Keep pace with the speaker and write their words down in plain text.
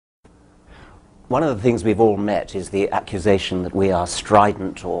one of the things we've all met is the accusation that we are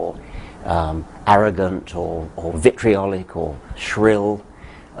strident or arrogant or vitriolic or shrill.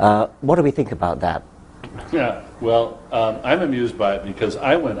 What do we think about that? Yeah, well, I'm amused by it because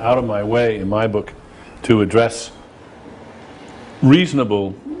I went out of my way in my book to address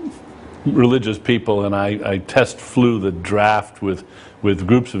reasonable religious people, and I flew the draft with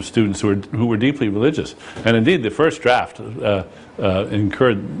groups of students who were deeply religious. And indeed, the first draft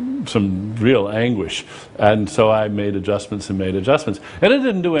incurred some real anguish, and so I made adjustments and made adjustments, and it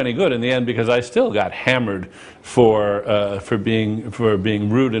didn't do any good in the end because I still got hammered for being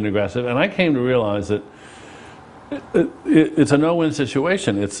rude and aggressive. And I came to realize that it's a no-win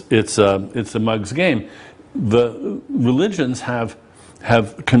situation. It's a mug's game. The religions have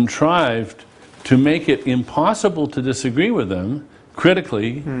contrived to make it impossible to disagree with them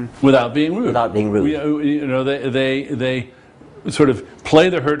critically without being rude. Without being rude. You know, they sort of play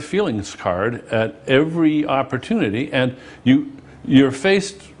the hurt feelings card at every opportunity, and you're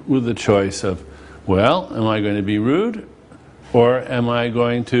faced with the choice of, well, am I going to be rude, or am I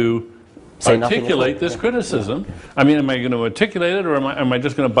going to articulate this criticism? Yeah. I mean, am I going to articulate it, or am I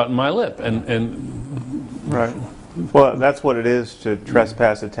just going to button my lip? Right. Well, that's what it is to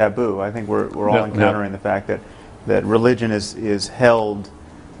trespass a taboo. I think we're all encountering the fact that religion is held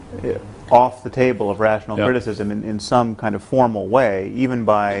off the table of rational criticism in some kind of formal way, even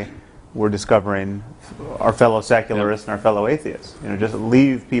by, we're discovering, our fellow secularists and our fellow atheists. You know, just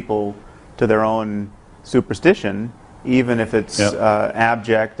leave people to their own superstition, even if it's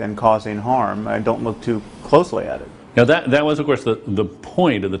abject and causing harm. I don't look too closely at it. Now that was, of course, the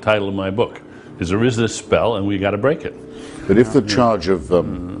point of the title of my book. Is there is this spell, and we got to break it. But if the charge of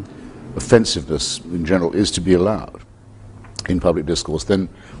offensiveness in general is to be allowed in public discourse, then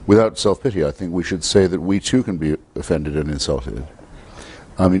without self-pity, I think we should say that we too can be offended and insulted.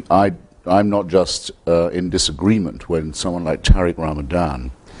 I mean, I'm not just in disagreement when someone like Tariq Ramadan,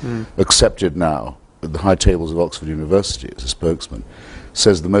 accepted now at the high tables of Oxford University as a spokesman,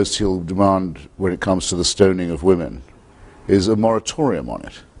 says the most he'll demand when it comes to the stoning of women is a moratorium on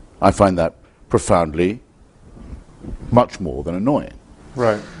it. I find that profoundly much more than annoying.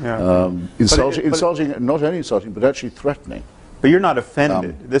 Right, yeah. Insulting, not only insulting, but actually threatening. But you're not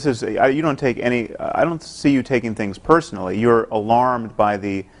offended. This is, you don't take any, I don't see you taking things personally. You're alarmed by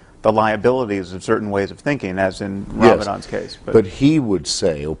the liabilities of certain ways of thinking, as in Ramadan's case. But he would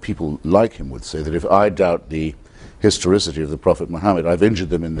say, or people like him would say, that if I doubt the historicity of the Prophet Muhammad, I've injured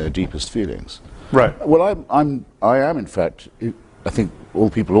them in their deepest feelings. Right. Well, I am, in fact, I think all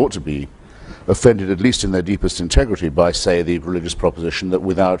people ought to be offended, at least in their deepest integrity, by, say, the religious proposition that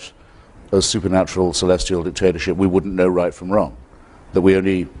without a supernatural celestial dictatorship we wouldn't know right from wrong, that we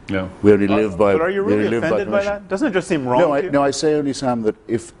only live by. But are you really offended by that? Doesn't it just seem wrong? No, I say only, Sam, that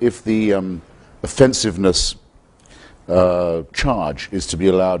if the offensiveness charge is to be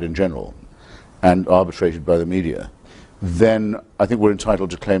allowed in general and arbitrated by the media, then I think we're entitled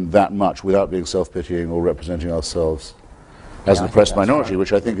to claim that much without being self-pitying or representing ourselves as an oppressed minority,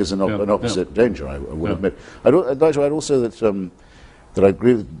 which I think is an opposite danger, I will admit. I'd like to add also that I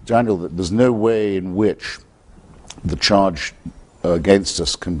agree with Daniel that there's no way in which the charge against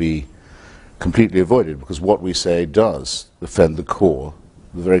us can be completely avoided, because what we say does offend the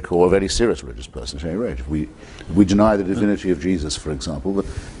very core of any serious religious person at any rate. If we deny the divinity of Jesus, for example,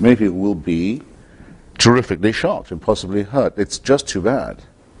 many people will be terrifically shocked and possibly hurt. It's just too bad.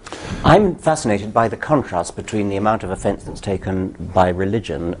 I'm fascinated by the contrast between the amount of offence that's taken by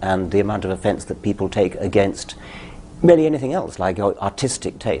religion and the amount of offence that people take against merely anything else, like your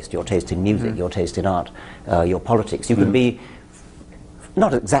artistic taste, your taste in music, your taste in art, your politics. You can be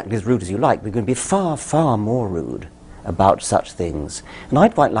not exactly as rude as you like, but you can be far, far more rude about such things. And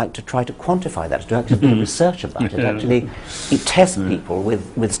I'd quite like to try to quantify that, to actually do research about it, actually test people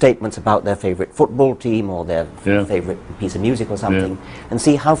with statements about their favourite football team or their favourite piece of music or something, and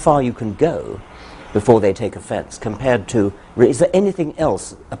see how far you can go before they take offence, compared to, is there anything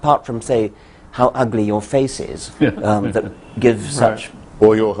else, apart from, say, how ugly your face is, that gives such...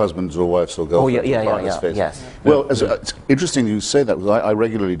 Or your husband's or wife's or girlfriend's face. Yes. Well, it's interesting you say that, because I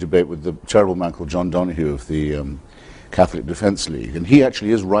regularly debate with the terrible man called John Donoghue of the Catholic Defence League, and he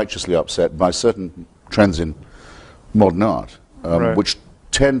actually is righteously upset by certain trends in modern art, which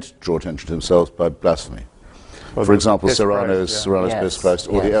tend to draw attention to themselves by blasphemy. Well, for example, Serrano's Piss Christ,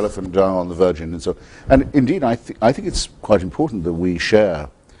 or the elephant dung on the Virgin, and so. And indeed, I think it's quite important that we share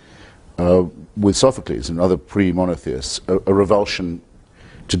with Sophocles and other pre-monotheists a revulsion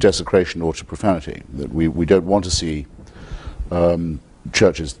to desecration or to profanity. That we don't want to see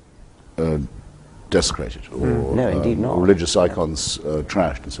churches desecrated or no, indeed not. religious icons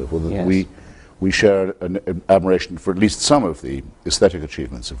trashed and so forth. We we share an admiration for at least some of the aesthetic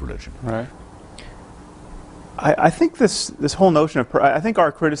achievements of religion. Right. I think this whole notion of I think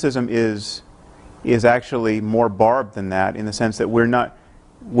our criticism is actually more barbed than that, in the sense that we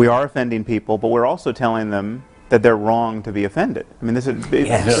are offending people, but we're also telling them that they're wrong to be offended. I mean,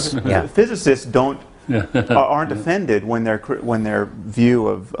 physicists aren't offended when their view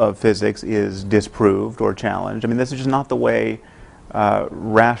of physics is disproved or challenged. I mean, this is just not the way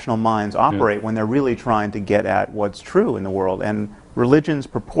rational minds operate when they're really trying to get at what's true in the world. And religions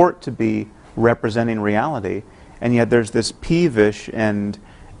purport to be representing reality, and yet there's this peevish and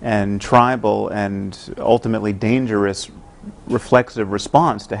tribal and ultimately dangerous reflexive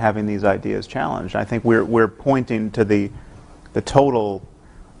response to having these ideas challenged. I think we're pointing to the total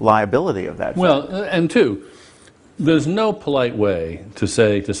liability of that. Well, and two, there's no polite way to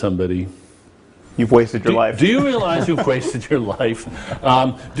say to somebody, you've wasted your life. Do you realize you've wasted your life?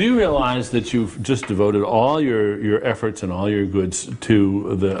 Do you realize that you've just devoted all your efforts and all your goods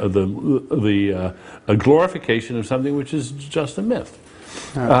to a glorification of something which is just a myth?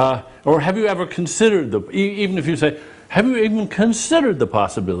 Or have you ever considered even if you say, have you even considered the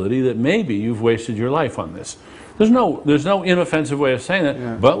possibility that maybe you've wasted your life on this? There's no inoffensive way of saying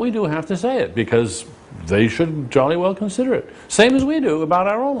that, but we do have to say it because they should jolly well consider it. Same as we do about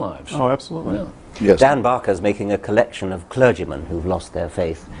our own lives. Oh, absolutely. Yeah. Yes. Dan Barker's making a collection of clergymen who've lost their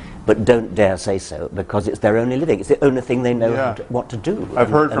faith, but don't dare say so because it's their only living. It's the only thing they know what to do. I've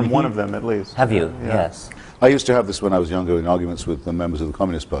heard from one of them at least. Have you? Yes. I used to have this when I was younger in arguments with the members of the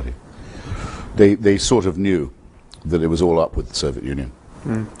Communist Party. They sort of knew that it was all up with the Soviet Union.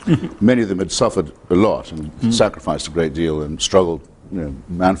 Many of them had suffered a lot and sacrificed a great deal and struggled,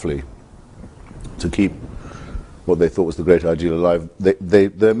 manfully to keep what they thought was the great ideal alive.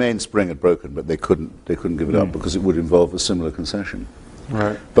 Their mainspring had broken, but they couldn't give it up because it would involve a similar concession.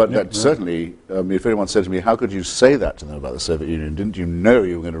 Right. But that certainly, if anyone said to me, how could you say that to them about the Soviet Union? Didn't you know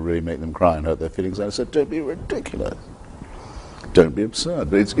you were going to really make them cry and hurt their feelings? I said, don't be ridiculous. Don't be absurd.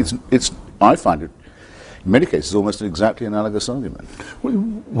 But I find it, in many cases, almost an exactly analogous argument.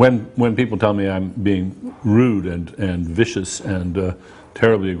 When people tell me I'm being rude and vicious and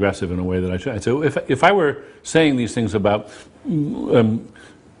terribly aggressive in a way that I should, I say, well, if I were saying these things about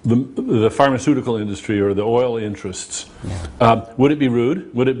the pharmaceutical industry or the oil interests, would it be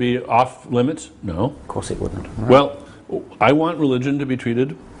rude? Would it be off limits? No. Of course it wouldn't. Right. Well, I want religion to be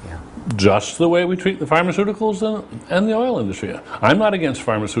treated just the way we treat the pharmaceuticals and the oil industry. I'm not against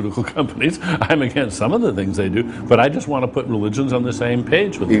pharmaceutical companies. I'm against some of the things they do, but I just want to put religions on the same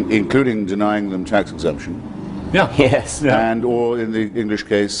page with them. Including denying them tax exemption. Yeah. Yes. Yeah. And, or in the English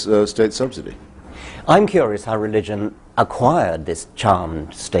case, state subsidy. I'm curious how religion acquired this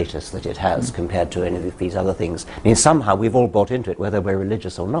charmed status that it has compared to any of these other things. I mean, somehow we've all bought into it, whether we're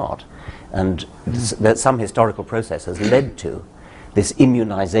religious or not, and that some historical process has led to this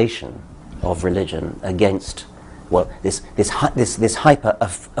immunization of religion against, well, this hyper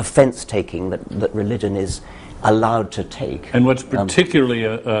offense taking that religion is allowed to take. And what's particularly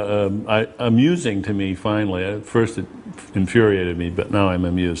amusing to me, finally, at first it infuriated me, but now I'm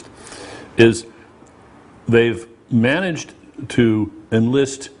amused, is they've managed to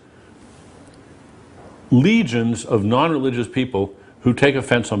enlist legions of non-religious people who take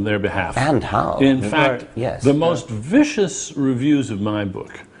offense on their behalf. And how? In fact, yes. the most vicious reviews of my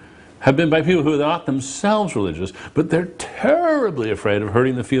book have been by people who are not themselves religious, but they're terribly afraid of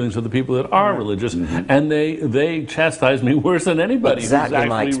hurting the feelings of the people that are religious, and they chastise me worse than anybody Exactly who's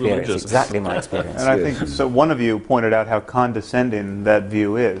my actually experience. religious. Exactly my experience. And I think so. One of you pointed out how condescending that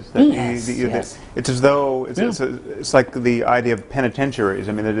view is. That Yes. It's as though it's like the idea of penitentiaries.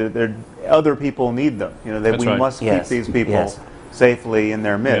 I mean, other people need them. You know, that That's we right. must keep these people safely in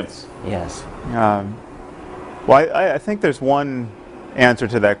their midst. Yes. Well, I think there's one answer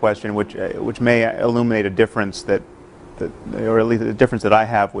to that question, which may illuminate a difference or at least a difference that I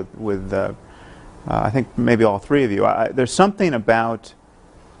have with I think maybe all three of you. There's something about.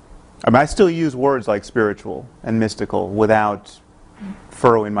 I mean, I still use words like spiritual and mystical without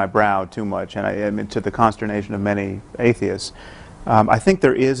furrowing my brow too much, and I mean, to the consternation of many atheists. I think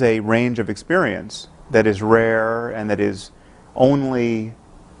there is a range of experience that is rare and that is only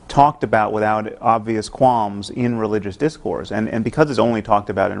talked about without obvious qualms in religious discourse, and because it's only talked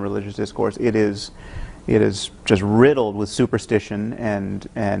about in religious discourse, it is just riddled with superstition,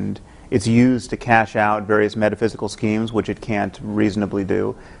 and it's used to cash out various metaphysical schemes which it can't reasonably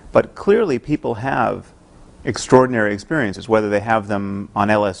do. But clearly people have extraordinary experiences, whether they have them on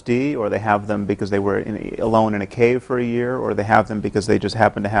LSD, or they have them because they were alone in a cave for a year, or they have them because they just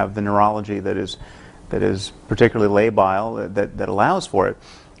happen to have the neurology that is particularly labile that allows for it.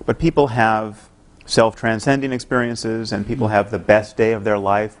 But people have self-transcending experiences, and people have the best day of their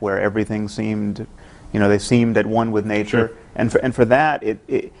life where everything seemed, they seemed at one with nature. Sure. And for that,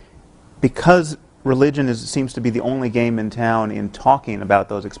 because religion seems to be the only game in town in talking about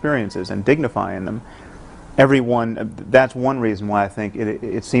those experiences and dignifying them, that's one reason why I think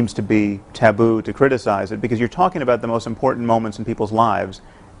it seems to be taboo to criticize it, because you're talking about the most important moments in people's lives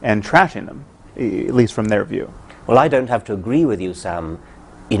and trashing them, at least from their view. Well, I don't have to agree with you, Sam,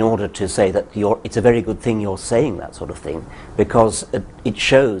 in order to say that it's a very good thing you're saying that sort of thing, because it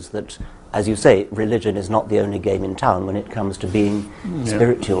shows that, as you say, religion is not the only game in town when it comes to being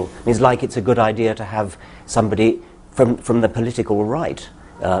spiritual. It's like it's a good idea to have somebody from the political right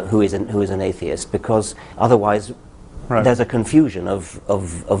who is an atheist, because otherwise there's a confusion of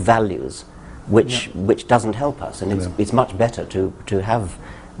values which doesn't help us, and it's much better to have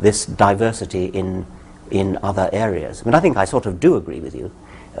this diversity in other areas. I mean, I think I sort of do agree with you,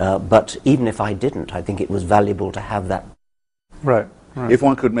 but even if I didn't, I think it was valuable to have that. Right. If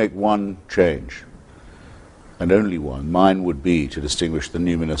one could make one change, and only one, mine would be to distinguish the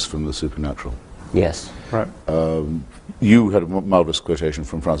numinous from the supernatural. Yes. Right. You had a marvelous quotation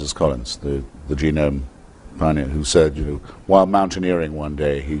from Francis Collins, the genome pioneer, who said, while mountaineering one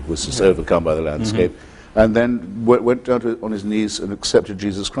day, he was overcome by the landscape, and then went down on his knees and accepted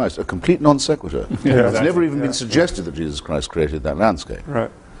Jesus Christ. A complete non sequitur. It's never even been suggested that Jesus Christ created that landscape. Right.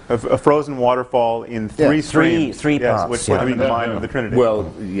 A frozen waterfall in three streams. Three parts. Which would be the mind of the Trinity.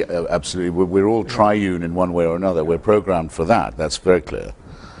 Well, yeah, absolutely. We're all triune in one way or another. We're programmed for that. That's very clear.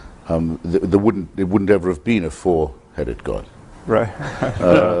 It wouldn't ever have been a four-headed God. Right.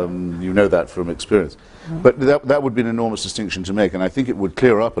 You know that from experience. But that would be an enormous distinction to make, and I think it would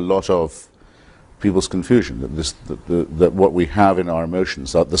clear up a lot of people's confusion that what we have in our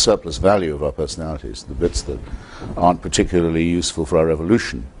emotions, the surplus value of our personalities, the bits that aren't particularly useful for our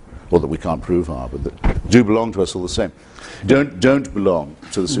evolution, or that we can't prove are, but that do belong to us all the same, don't belong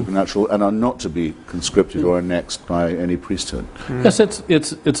to the supernatural and are not to be conscripted or annexed by any priesthood. Yes,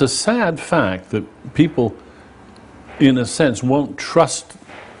 it's a sad fact that people, in a sense, won't trust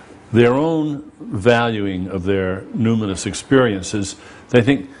their own valuing of their numinous experiences. They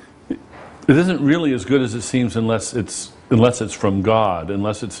think it isn't really as good as it seems unless it's from God,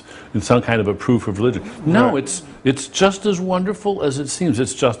 unless it's in some kind of a proof of religion. No, it's just as wonderful as it seems.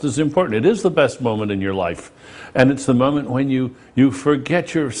 It's just as important. It is the best moment in your life. And it's the moment when you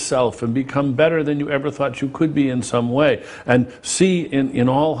forget yourself and become better than you ever thought you could be in some way, and see in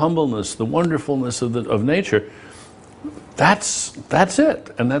all humbleness the wonderfulness of nature. That's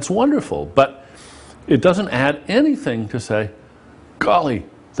it, and that's wonderful. But it doesn't add anything to say, golly,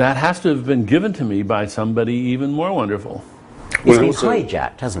 that has to have been given to me by somebody even more wonderful. It's been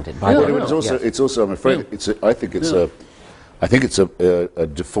hijacked, hasn't it? It's also, I'm afraid, I think it's a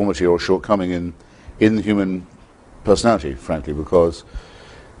deformity or shortcoming in the human personality, frankly, because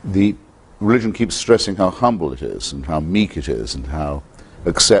the religion keeps stressing how humble it is and how meek it is and how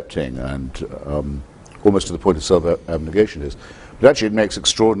accepting and almost to the point of self-abnegation it is. But actually it makes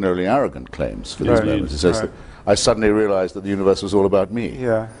extraordinarily arrogant claims for these moments. It says that I suddenly realized that the universe was all about me.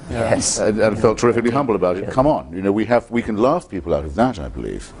 Yes. And felt terrifically humble about it. Come on, we can laugh people out of that, I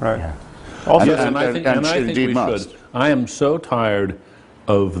believe. Right. Yeah. Also, And I think we should. I am so tired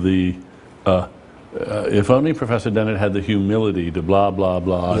of the if only Professor Dennett had the humility to blah, blah,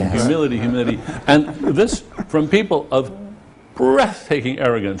 blah, and humility, and this from people of breathtaking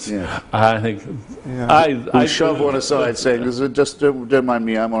arrogance. I think I shove one aside saying, just don't mind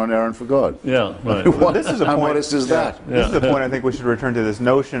me, I'm on an errand for God. Yeah, right. Well, this is a How point, modest is that? This is the point I think we should return to, this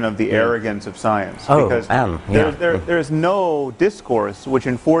notion of the arrogance of science. Oh, because there is no discourse which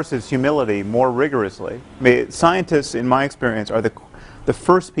enforces humility more rigorously. I mean, scientists, in my experience, are the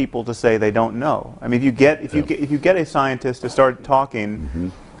first people to say they don't know. I mean, if you get a scientist to start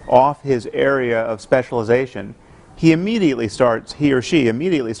talking off his area of specialization, he or she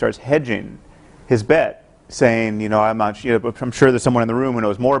immediately starts hedging his bet, saying, I'm sure there's someone in the room who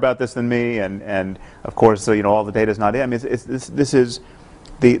knows more about this than me, and of course, all the data's not in. I mean, this is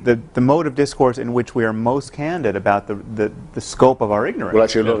the mode of discourse in which we are most candid about the scope of our ignorance. Well,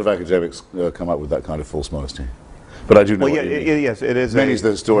 actually, a lot of academics come up with that kind of false modesty. But I do know. Well, yes, it is. Many's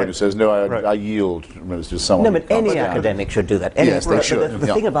the historian who says, "No, I yield." It's just someone. No, but any academic should do that. Yes, they should.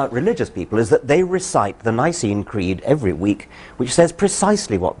 The thing about religious people is that they recite the Nicene Creed every week, which says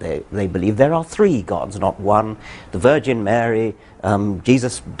precisely what they believe. There are three gods, not one. The Virgin Mary,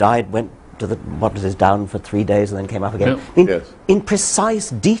 Jesus died, went to down for 3 days, and then came up again. In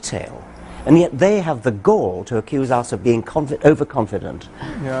precise detail. And yet they have the gall to accuse us of being overconfident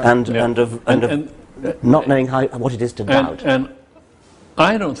and of not knowing what it is to doubt. And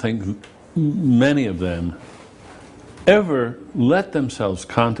I don't think many of them ever let themselves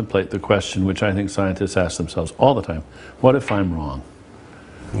contemplate the question which I think scientists ask themselves all the time: what if I'm wrong?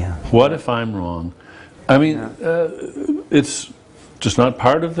 Yeah. What if I'm wrong? I mean, it's just not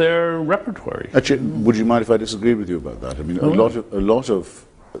part of their repertoire. Actually, would you mind if I disagree with you about that? I mean, a lot of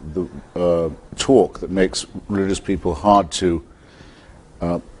the talk that makes religious people hard to,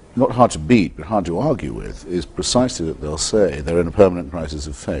 not hard to beat, but hard to argue with, is precisely that they'll say they're in a permanent crisis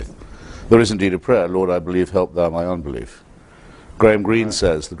of faith. There is indeed a prayer, Lord, I believe, help thou my unbelief. Graham Greene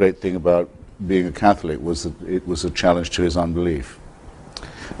says the great thing about being a Catholic was that it was a challenge to his unbelief.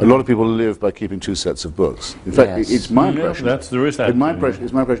 A lot of people live by keeping two sets of books. In fact, it's my impression. There is that. It's my impression,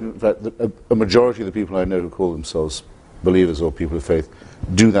 in fact, that a majority of the people I know who call themselves believers or people of faith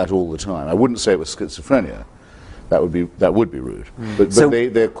do that all the time. I wouldn't say it was schizophrenia. That would be rude. But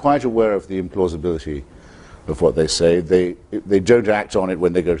they're quite aware of the implausibility of what they say. They don't act on it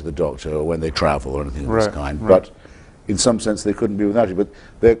when they go to the doctor or when they travel or anything of this kind. But in some sense, they couldn't be without it. But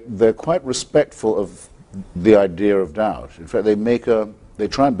they're quite respectful of the idea of doubt. In fact, they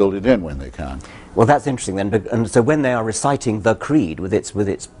try and build it in when they can. Well, that's interesting then. And so when they are reciting the creed with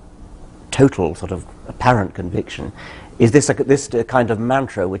its total sort of apparent conviction, is this a kind of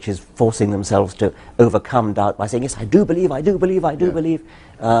mantra which is forcing themselves to overcome doubt by saying, yes, I do believe, I do believe, I do believe,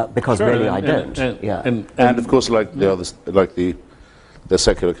 because really I don't. And of course, like the others, like their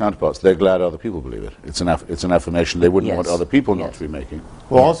secular counterparts, they're glad other people believe it. It's an affirmation they wouldn't want other people not to be making.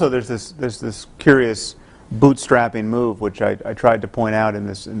 Well, also there's this curious bootstrapping move, which I tried to point out in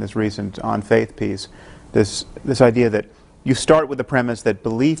this recent On Faith piece. This idea that you start with the premise that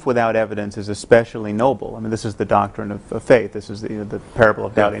belief without evidence is especially noble. I mean, this is the doctrine of faith. This is the parable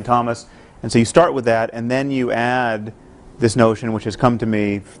of doubting Thomas. And so you start with that, and then you add this notion, which has come to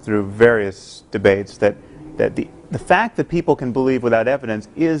me through various debates, that the fact that people can believe without evidence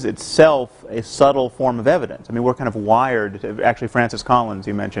is itself a subtle form of evidence. I mean, we're kind of wired to, actually Francis Collins,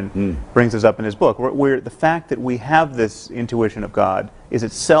 you mentioned, brings this up in his book, where the fact that we have this intuition of God is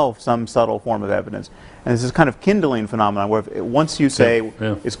itself some subtle form of evidence. And this is kind of kindling phenomenon where once you say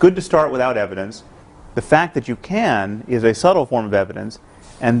it's good to start without evidence, the fact that you can is a subtle form of evidence,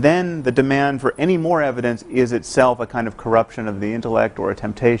 and then the demand for any more evidence is itself a kind of corruption of the intellect or a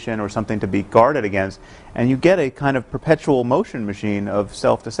temptation or something to be guarded against, and you get a kind of perpetual motion machine of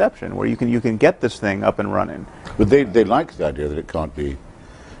self-deception where you can get this thing up and running. But they like the idea that it can't be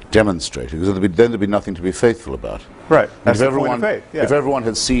demonstrated, because then there'd be nothing to be faithful about. Right. That's if the point of faith. If everyone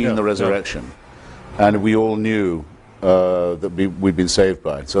had seen the resurrection, and we all knew that we'd been saved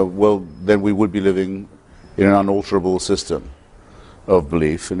by it, so, well, then we would be living in an unalterable system of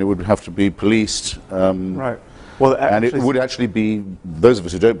belief, and it would have to be policed. Right. Well, and it would actually be, those of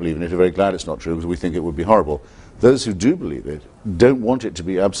us who don't believe in it are very glad it's not true, because we think it would be horrible. Those who do believe it don't want it to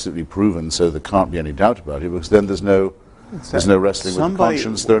be absolutely proven so there can't be any doubt about it, because then there's no wrestling with the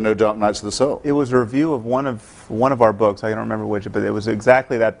conscience, there are no dark nights of the soul. It was a review of one of our books, I don't remember which, but it was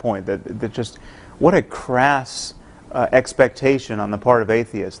exactly that point, that just, what a crass expectation on the part of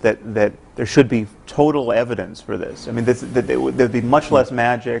atheists that there should be total evidence for this. I mean, there'd be much less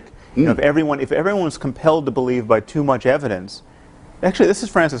magic. You know, if everyone was compelled to believe by too much evidence. Actually, this is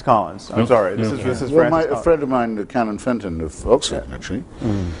Francis Collins. I'm sorry. This is well, Francis Collins. A friend of mine, Canon Fenton of Oxford, actually,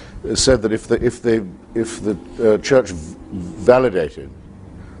 said that if the church validated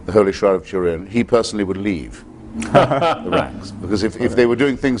the Holy Shroud of Turin, he personally would leave the ranks, because if they were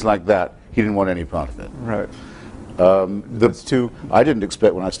doing things like that, he didn't want any part of it. Right. I didn't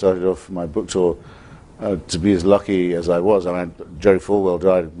expect when I started off my book tour to be as lucky as I was. I mean, Jerry Falwell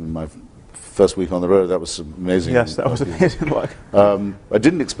died in my first week on the road. That was amazing. Yes, that was amazing luck. I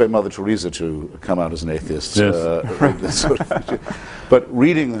didn't expect Mother Teresa to come out as an atheist. Yes. But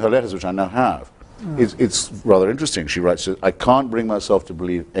reading her letters, which I now have, it's rather interesting. She writes, I can't bring myself to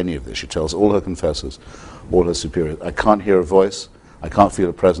believe any of this. She tells all her confessors, all her superiors, I can't hear a voice. I can't feel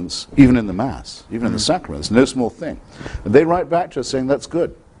a presence, even in the Mass, even in the sacraments. No small thing. And they write back to us saying, that's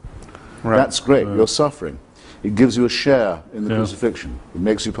good. Right. That's great. You're suffering. It gives you a share in the crucifixion. It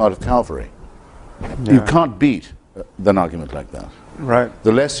makes you part of Calvary. You can't beat an argument like that. Right.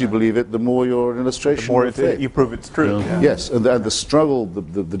 The less you believe it, the more you're an illustration the more of faith. You prove it's true. Yes, and the struggle,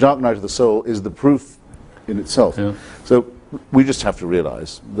 the dark night of the soul is the proof in itself. So we just have to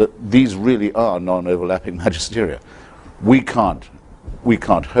realize that these really are non-overlapping magisteria. We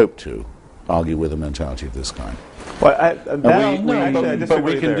can't hope to argue with a mentality of this kind. Well, but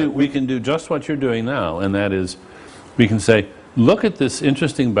we can do just what you're doing now, and that is, we can say, look at this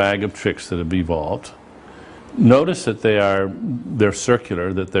interesting bag of tricks that have evolved. Notice that they're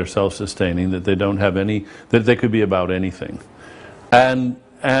circular, that they're self-sustaining, that they don't have any, that they could be about anything, and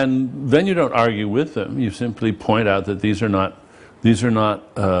then you don't argue with them. You simply point out that these are not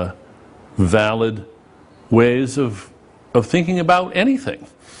valid ways of thinking about anything,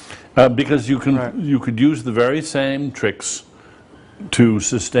 because you could use the very same tricks to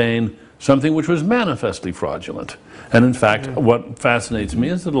sustain something which was manifestly fraudulent. And in fact, what fascinates me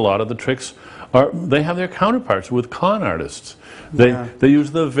is that a lot of the tricks they have their counterparts with con artists. They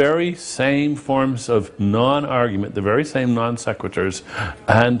use the very same forms of non-argument, the very same non sequiturs,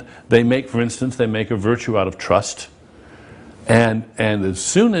 and they make, for instance, they make a virtue out of trust. And as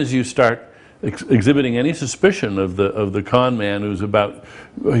soon as you start exhibiting any suspicion of the con man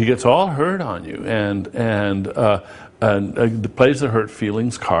he gets all hurt on you and plays the hurt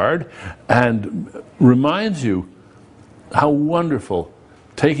feelings card and reminds you how wonderful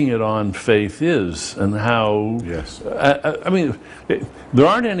taking it on faith is, and how I mean, there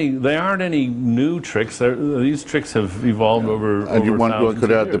aren't any new tricks. These tricks have evolved over. And one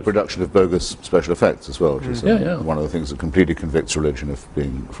could add the production of bogus special effects as well, which is one of the things that completely convicts religion of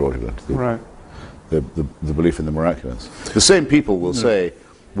being fraudulent. The belief in the miraculous. The same people will say,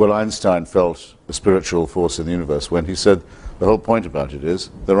 well, Einstein felt a spiritual force in the universe, when he said the whole point about it is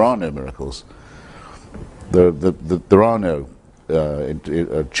there are no miracles. There are no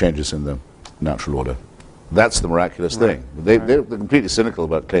changes in the natural order. That's the miraculous thing. They're completely cynical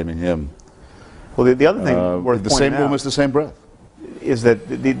about claiming him. Well, the other thing worth pointing out, almost the same breath, is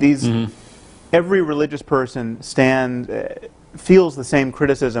that every religious person feels the same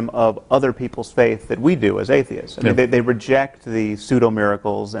criticism of other people's faith that we do as atheists. I mean, they reject the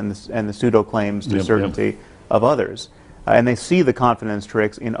pseudo-miracles and the pseudo-claims to certainty of others. And they see the confidence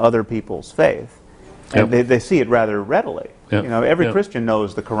tricks in other people's faith. And they see it rather readily. You know, every Christian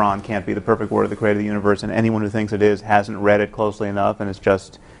knows the Quran can't be the perfect word of the Creator of the universe, and anyone who thinks it is hasn't read it closely enough and is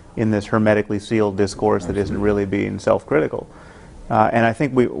just in this hermetically sealed discourse that isn't really being self-critical. And I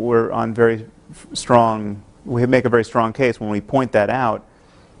think we're on very strong, we make a very strong case when we point that out,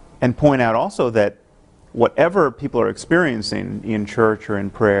 and point out also that whatever people are experiencing in church or in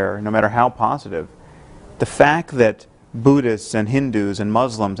prayer, no matter how positive, the fact that Buddhists and Hindus and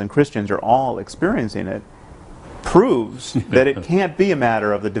Muslims and Christians are all experiencing it proves that it can't be a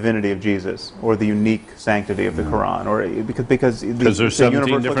matter of the divinity of Jesus or the unique sanctity of the Quran, or because there's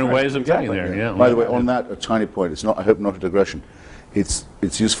 17 different ways of getting there. Yeah. By the way, on that, a tiny point. It's not. I hope not a digression. It's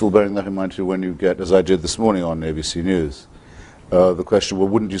useful bearing that in mind too when you get, as I did this morning on ABC News, the question, well,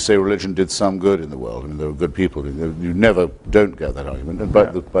 wouldn't you say religion did some good in the world? I mean, there were good people. You never don't get that argument. And by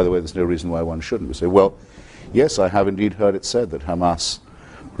the way, there's no reason why one shouldn't. We say, well, yes, I have indeed heard it said that Hamas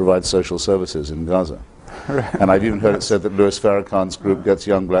provides social services in Gaza. And I've even heard it said that Louis Farrakhan's group gets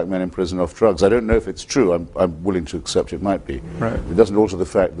young black men in prison off drugs. I don't know if it's true. I'm willing to accept it might be. It doesn't alter the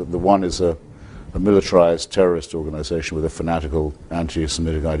fact that the one is a militarized terrorist organization with a fanatical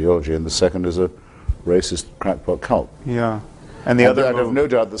anti-Semitic ideology, and the second is a racist crackpot cult. And the other, I have no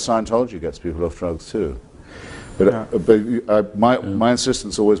doubt that Scientology gets people off drugs too. But my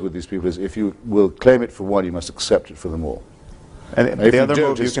insistence always with these people is, if you will claim it for one, you must accept it for them all. And the other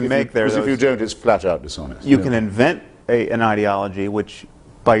move you can make there, if you don't, it's flat out dishonest. You can invent an ideology which,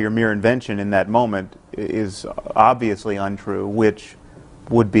 by your mere invention in that moment, is obviously untrue, which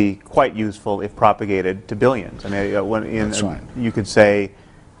would be quite useful if propagated to billions. I mean, you could say,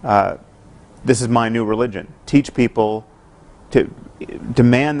 this is my new religion. Teach people to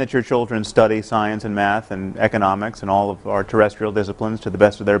demand that your children study science and math and economics and all of our terrestrial disciplines to the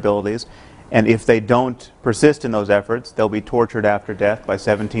best of their abilities. And if they don't persist in those efforts, they'll be tortured after death by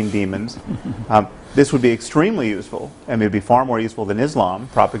 17 demons. This would be extremely useful. I mean, it would be far more useful than Islam,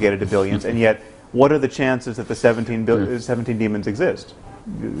 propagated to billions. And yet, what are the chances that the 17 demons exist?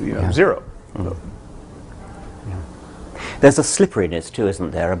 Zero. There's a slipperiness too,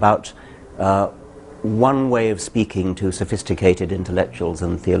 isn't there, about one way of speaking to sophisticated intellectuals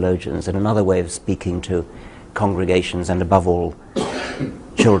and theologians, and another way of speaking to congregations, and above all,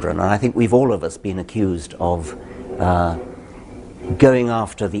 children. And I think we've all of us been accused of going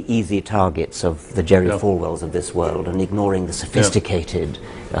after the easy targets of the Jerry Falwells of this world and ignoring the sophisticated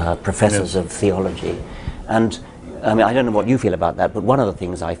professors of theology. And I mean, I don't know what you feel about that, but one of the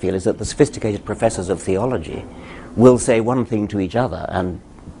things I feel is that the sophisticated professors of theology will say one thing to each other and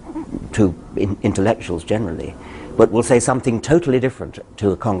to intellectuals generally, but will say something totally different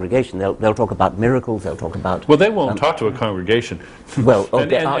to a congregation. They'll talk about miracles, they'll talk about... Well, they won't talk to a congregation. Well,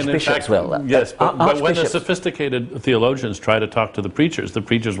 archbishops will. Yes, but when the sophisticated theologians try to talk to the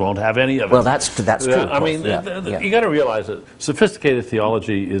preachers won't have any of it. Well, that's true. I mean, you got to realize that sophisticated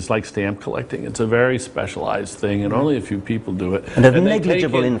theology is like stamp collecting. It's a very specialized thing, and only a few people do it. And a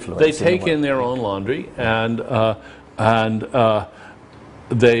negligible influence. They take in their own laundry, and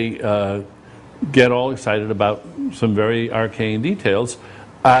they get all excited about some very arcane details,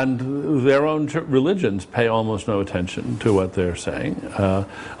 and their own religions pay almost no attention to what they're saying. A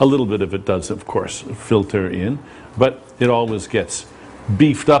little bit of it does, of course, filter in, but it always gets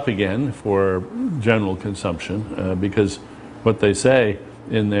beefed up again for general consumption, because what they say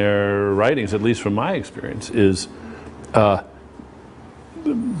in their writings, at least from my experience, is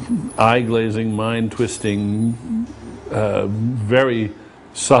eye-glazing, mind-twisting, very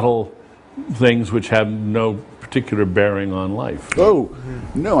subtle things which have no particular bearing on life. Oh,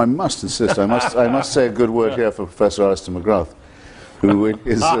 no, I must insist. I must say a good word here for Professor Alistair McGrath, who in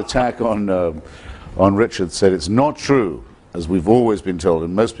his attack on Richard said it's not true, as we've always been told,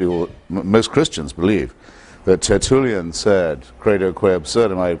 and most Christians believe, that Tertullian said, credo quia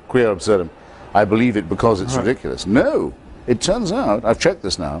absurdum, I believe it because it's ridiculous. No, it turns out, I've checked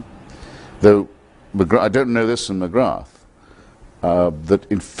this now, though I don't know this from McGrath, that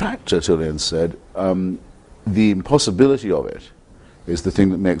in fact Tertullian said the impossibility of it is the thing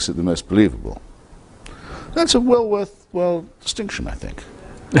that makes it the most believable. That's a well distinction, I think.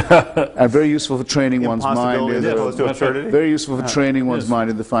 And very useful for training one's mind in very useful for training one's mind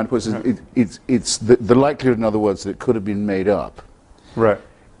in the fine points. It's the likelihood, in other words, that it could have been made up,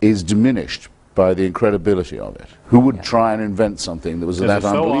 is diminished by the incredibility of it. Who would try and invent something that was that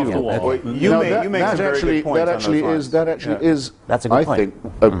unbelievable? You make some very good points that actually is, I think,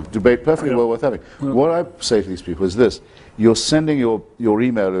 a debate perfectly well worth having. What I say to these people is this: you're sending your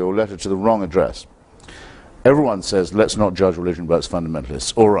email or your letter to the wrong address. Everyone says, let's not judge religion by its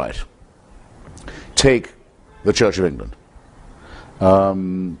fundamentalists. All right. Take the Church of England.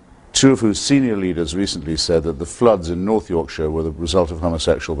 Two of whose senior leaders recently said that the floods in North Yorkshire were the result of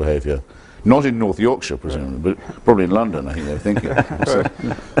homosexual behaviour. Not in North Yorkshire, presumably, but probably in London, I think they're thinking.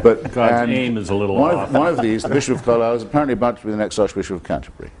 But God's aim is a little off. One of these, the Bishop of Carlisle, is apparently about to be the next Archbishop of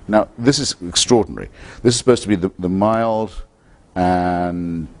Canterbury. Now, this is extraordinary. This is supposed to be the mild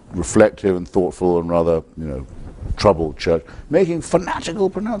and reflective and thoughtful and rather, troubled church, making fanatical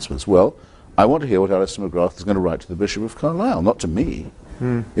pronouncements. Well, I want to hear what Alistair McGrath is going to write to the Bishop of Carlisle, not to me.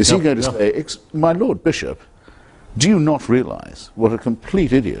 Is he going to say, my Lord Bishop, do you not realize what a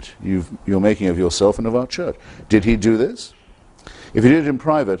complete idiot you're making of yourself and of our church? Did he do this? If he did it in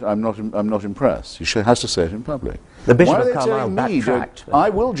private, I'm not impressed. He has to say it in public. The Bishop Why of are they Carlisle telling me backtracked. I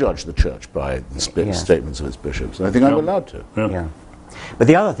will judge the church by the statements of its bishops, and I think I'm allowed to. Yeah. But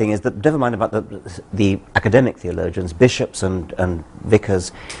the other thing is that, never mind about the academic theologians, bishops and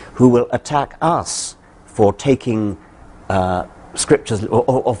vicars, who will attack us for taking scriptures,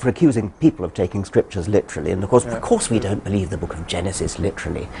 or for accusing people of taking scriptures literally. And of course we don't believe the book of Genesis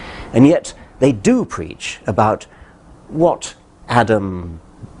literally. And yet they do preach about what Adam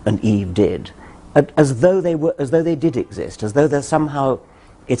and Eve did, as though they did exist, as though they're somehow,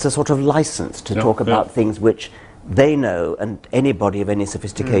 it's a sort of license to talk about things which they know and anybody of any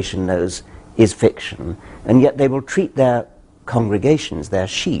sophistication knows is fiction, and yet they will treat their congregations, their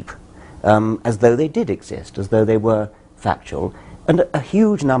sheep, as though they did exist, as though they were factual, and a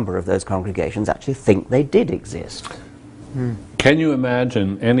huge number of those congregations actually think they did exist. Can you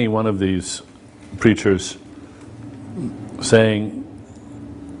imagine any one of these preachers saying,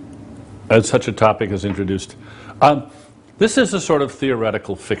 as such a topic is introduced, this is a sort of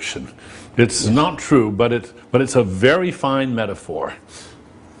theoretical fiction. It's not true, but it's a very fine metaphor.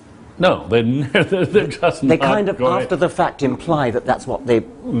 No, they're just They kind of, after the fact, imply that that's what they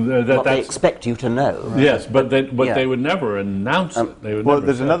expect you to know. Yes, but they would never announce it. They would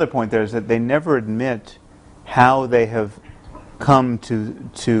there's another point there, is that they never admit how they have come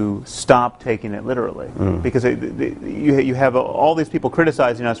to stop taking it literally. Because you have all these people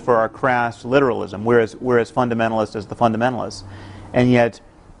criticizing us for our crass literalism. We're as fundamentalist as the fundamentalists. And yet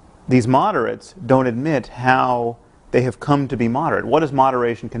these moderates don't admit how they have come to be moderate. What does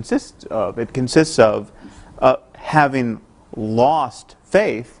moderation consist of? It consists of having lost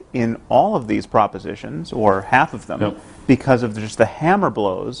faith in all of these propositions, or half of them, because of just the hammer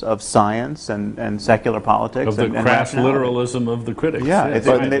blows of science and secular politics. Of the crass literalism of the critics. Yeah,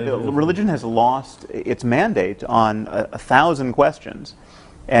 religion has lost its mandate on 1,000 questions.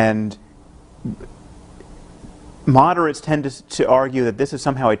 And moderates tend to argue that this is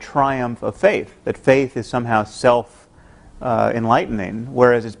somehow a triumph of faith, that faith is somehow self-enlightening,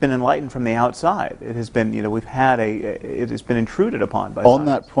 whereas it's been enlightened from the outside. It has been, it has been intruded upon by On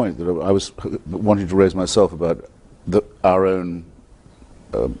science. that point that I was wanting to raise myself about our own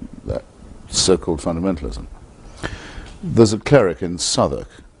so-called fundamentalism, there's a cleric in Southwark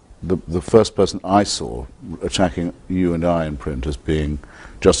the first person I saw attacking you and I in print as being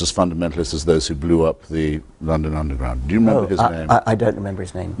just as fundamentalist as those who blew up the London Underground. Do you remember his name? I don't remember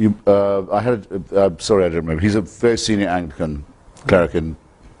his name. I'm sorry, I don't remember. He's a very senior Anglican cleric in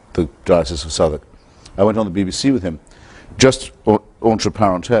the Diocese of Southwark. I went on the BBC with him, just entre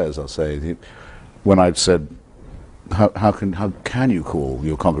parenthèses, I'll say, when I'd said, how can you call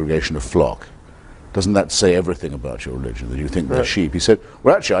your congregation a flock? Doesn't that say everything about your religion, that you think they're sheep? He said,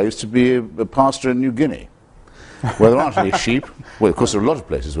 well, actually, I used to be a pastor in New Guinea, where there aren't any sheep. Well, of course, there are a lot of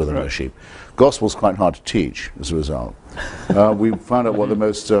places where there are no sheep. Gospel's quite hard to teach, as a result. We found out what the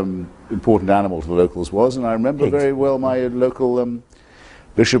most important animal to the locals was, and I remember very well my local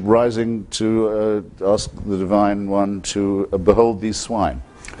bishop rising to ask the Divine One to behold these swine.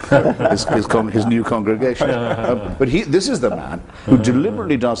 his new congregation. But this is the man who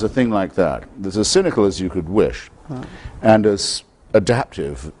deliberately does a thing like that, that's as cynical as you could wish, and as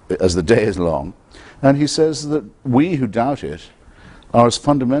adaptive as the day is long. And he says that we who doubt it are as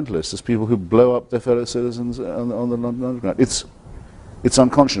fundamentalist as people who blow up their fellow citizens on the London Underground. It's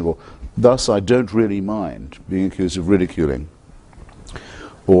unconscionable. Thus, I don't really mind being accused of ridiculing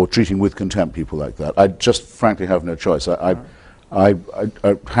or treating with contempt people like that. I just frankly have no choice. I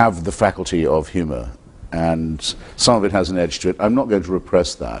have the faculty of humour, and some of it has an edge to it. I'm not going to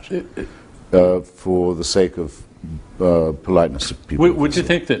repress that for the sake of politeness to people. Would you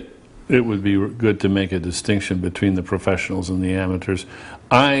think that it would be good to make a distinction between the professionals and the amateurs?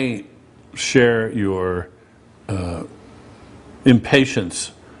 I share your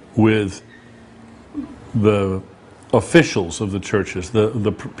impatience with the officials of the churches,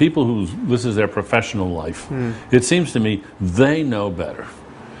 the people who this is their professional life. It seems to me they know better.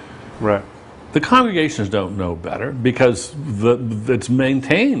 Right. The congregations don't know better because it's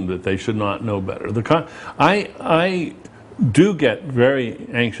maintained that they should not know better. I do get very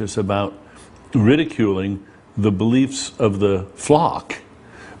anxious about ridiculing the beliefs of the flock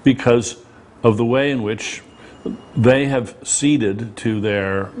because of the way in which they have ceded to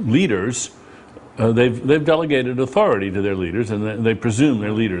their leaders. They've delegated authority to their leaders, and they presume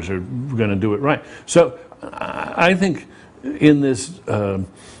their leaders are going to do it right. So I think in this, who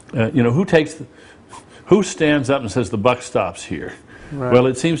stands up and says the buck stops here? Right. Well,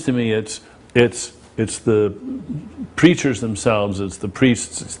 it seems to me it's the preachers themselves, it's the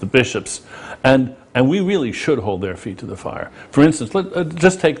priests, it's the bishops, and we really should hold their feet to the fire. For instance,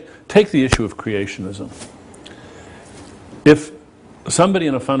 just take the issue of creationism. If somebody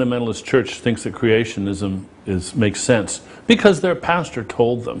in a fundamentalist church thinks that creationism makes sense because their pastor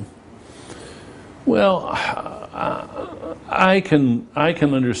told them, well, I can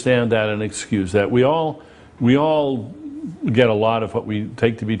understand that and excuse that. We all get a lot of what we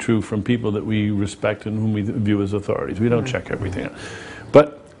take to be true from people that we respect and whom we view as authorities. We don't check everything out.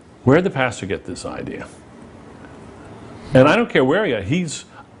 But where did the pastor get this idea? And I don't care where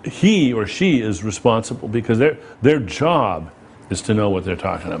he or she is responsible, because their job is to know what they're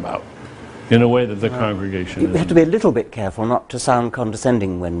talking about in a way that the congregation We have to be a little bit careful not to sound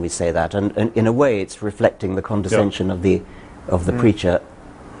condescending when we say that, and in a way it's reflecting the condescension of the preacher.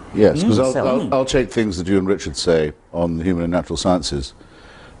 Yes, because I'll take things that you and Richard say on the human and natural sciences,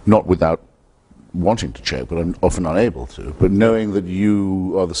 not without wanting to check, but I'm often unable to, but knowing that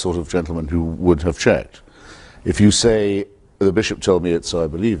you are the sort of gentleman who would have checked. If you say, the bishop told me it, so I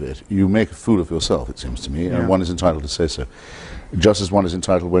believe it, you make a fool of yourself, it seems to me, and one is entitled to say so. Just as one is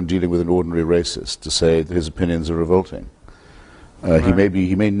entitled, when dealing with an ordinary racist, to say that his opinions are revolting.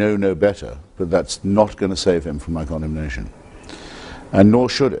 He may know no better, but that's not going to save him from my condemnation. And nor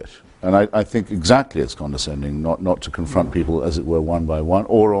should it. And I think exactly it's condescending not to confront people, as it were, one by one,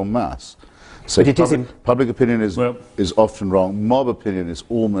 or en masse. So public opinion is often wrong. Mob opinion is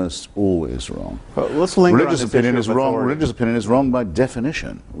almost always wrong. Let's linger religious on this opinion issue is of wrong. authority. Religious opinion is wrong by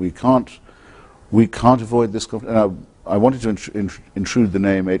definition. We can't avoid this. I wanted to intrude the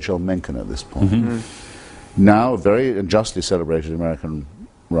name H.L. Mencken at this point. Now, a very and justly celebrated American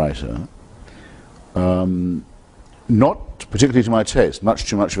writer, not particularly to my taste, much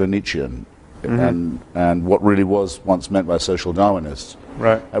too much of a Nietzschean, and what really was once meant by social Darwinists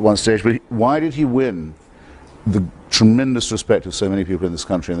at one stage. But why did he win the tremendous respect of so many people in this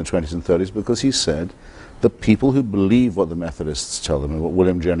country in the 20s and 30s? Because he said the people who believe what the Methodists tell them and what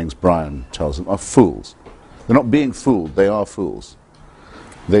William Jennings Bryan tells them are fools. They're not being fooled, they are fools.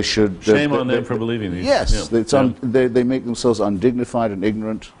 They should... Shame on them for believing these. Yes, they make themselves undignified and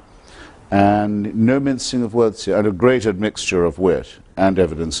ignorant, and no mincing of words here, and a great admixture of wit and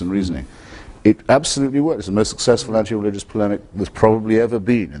evidence and reasoning. It absolutely works. It's the most successful anti-religious polemic there's probably ever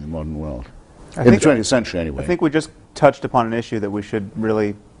been in the modern world. In the 20th century, anyway. I think we just touched upon an issue that we should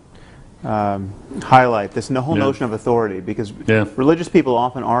really highlight this whole notion of authority, because religious people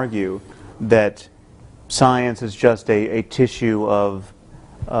often argue that science is just a tissue of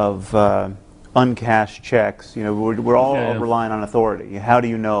uncashed checks. You know, we're all relying on authority. How do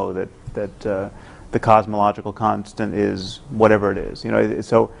you know that the cosmological constant is whatever it is? You know,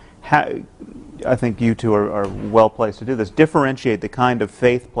 so I think you two are well placed to do this. Differentiate the kind of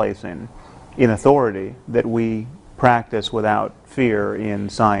faith placing in authority that we practice without fear in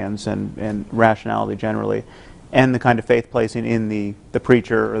science and rationality generally, and the kind of faith placing in the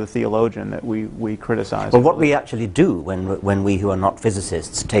preacher or the theologian that we criticize. Well, what we actually do when we who are not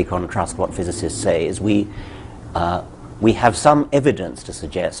physicists take on trust what physicists say is we have some evidence to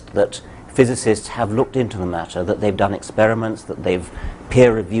suggest that physicists have looked into the matter, that they've done experiments, that they've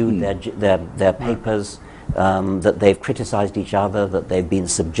peer-reviewed their papers, that they've criticized each other, that they've been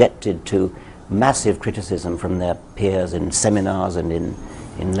subjected to massive criticism from their peers in seminars and in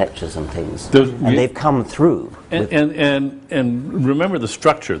lectures and things. And they've come through. And remember the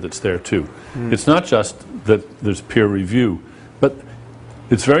structure that's there too. It's not just that there's peer review, but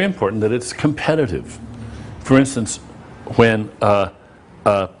it's very important that it's competitive. For instance, when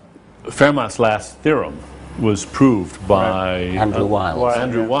Fermat's last theorem was proved by Andrew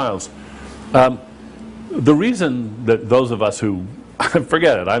Wiles. The reason that those of us who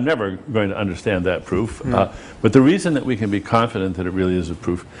forget it, I'm never going to understand that proof, but the reason that we can be confident that it really is a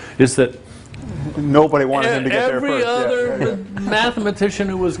proof is that nobody wanted him to get there every first. other mathematician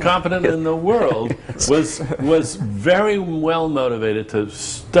who was competent in the world was very well motivated to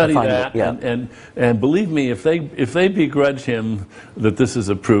study that, and believe me, if they begrudge him that this is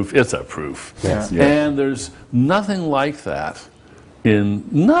a proof, it's a proof. And there's nothing like that. No,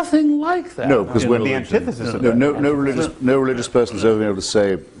 because when the antithesis of no religious person has ever been able to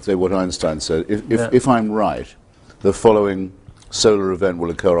say what Einstein said. If I'm right, the following solar event will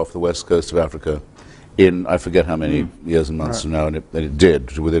occur off the west coast of Africa in I forget how many years and months from now, and it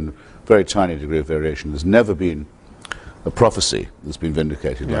did within a very tiny degree of variation. There's never been a prophecy that's been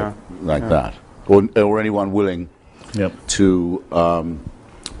vindicated like that, or anyone willing to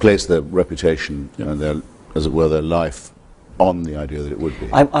place their reputation and their, as it were, their life on the idea that it would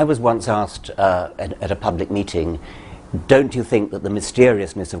be. I was once asked at a public meeting, don't you think that the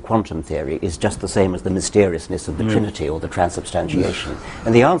mysteriousness of quantum theory is just the same as the mysteriousness of the Trinity or the transubstantiation?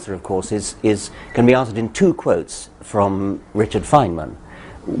 And the answer, of course, can be answered in two quotes from Richard Feynman.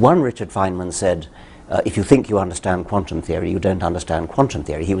 One, Richard Feynman said, if you think you understand quantum theory, you don't understand quantum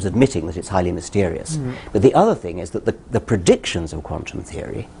theory. He was admitting that it's highly mysterious. But the other thing is that the predictions of quantum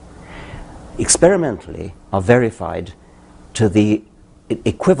theory experimentally are verified to the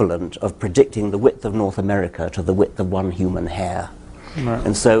equivalent of predicting the width of North America to the width of one human hair.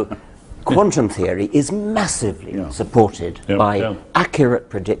 And so quantum theory is massively supported by accurate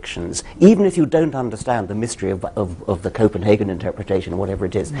predictions, even if you don't understand the mystery of the Copenhagen interpretation or whatever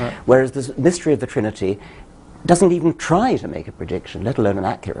it is. Whereas the mystery of the Trinity doesn't even try to make a prediction, let alone an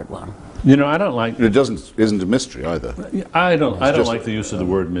accurate one. You know, I don't like it. Isn't a mystery either. I don't like the use of the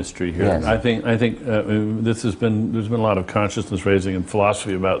word mystery here. I think there's been a lot of consciousness raising in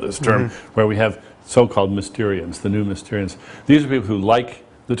philosophy about this term, where we have so-called Mysterians, the new Mysterians. These are people who like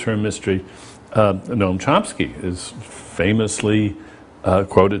the term mystery. Noam Chomsky is famously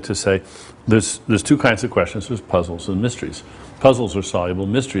quoted to say, "There's two kinds of questions: there's puzzles and mysteries. Puzzles are soluble,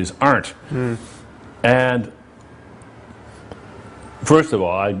 mysteries aren't." And first of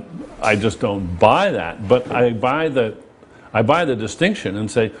all, I just don't buy that, but I buy the distinction and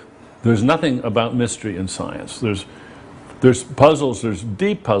say there's nothing about mystery in science. There's puzzles, there's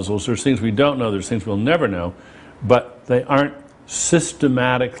deep puzzles, there's things we don't know, there's things we'll never know, but they aren't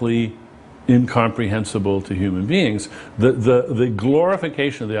systematically incomprehensible to human beings. The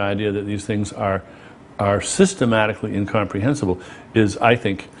glorification of the idea that these things are systematically incomprehensible is, I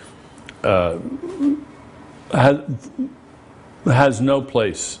think, has no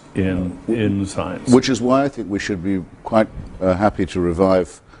place in science. Which is why I think we should be quite happy to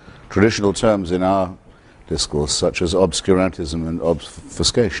revive traditional terms in our discourse, such as obscurantism and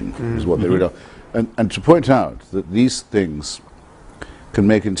obfuscation, is what they really are. And to point out that these things can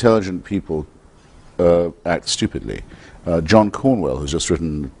make intelligent people act stupidly. John Cornwell, who's just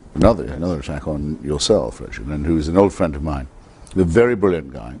written another attack on yourself, Richard, and who's an old friend of mine, a very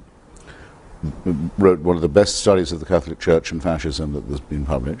brilliant guy, wrote one of the best studies of the Catholic Church and fascism that has been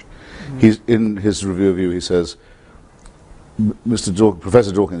published. He's, in his review of you, he says,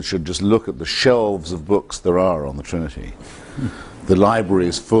 Professor Dawkins should just look at the shelves of books there are on the Trinity. The library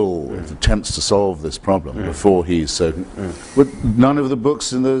is full of attempts to solve this problem before he's so... But none of the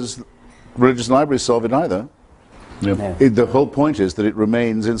books in those religious libraries solve it either. Yep. No. The whole point is that it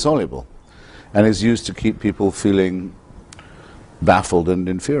remains insoluble and is used to keep people feeling baffled and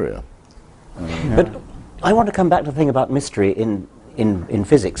inferior. But I want to come back to the thing about mystery in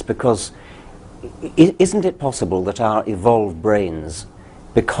physics, because isn't it possible that our evolved brains,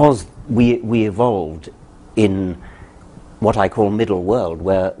 because we evolved in what I call middle world,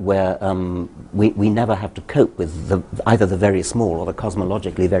 where we never have to cope with either the very small or the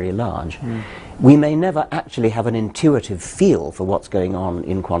cosmologically very large, we may never actually have an intuitive feel for what's going on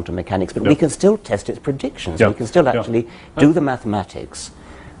in quantum mechanics, but we can still test its predictions. We can still actually do the mathematics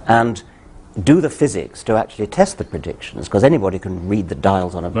and do the physics to actually test the predictions, because anybody can read the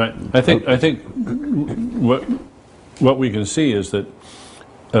dials on a... Right. I think what we can see is that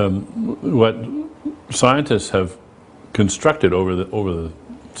what scientists have constructed over the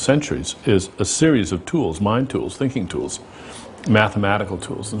centuries is a series of tools, mind tools, thinking tools, mathematical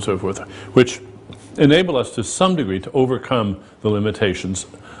tools, and so forth, which enable us to some degree to overcome the limitations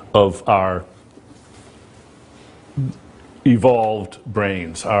of our evolved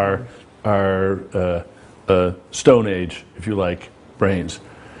brains, our Stone Age, if you like, brains.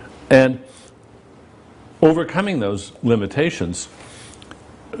 And overcoming those limitations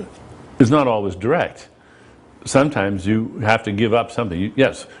is not always direct. Sometimes you have to give up something.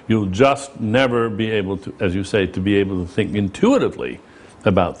 Yes, you'll just never be able to, as you say, to be able to think intuitively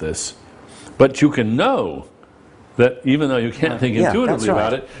about this. But you can know that even though you can't think intuitively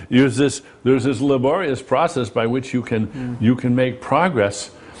about it, there's this laborious process by which you can make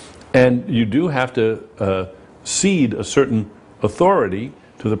progress. And you do have to cede a certain authority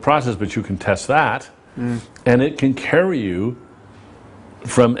to the process, but you can test that, and it can carry you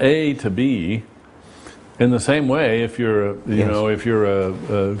from A to B. In the same way, if you're if you're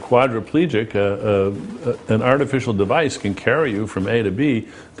a quadriplegic, an artificial device can carry you from A to B.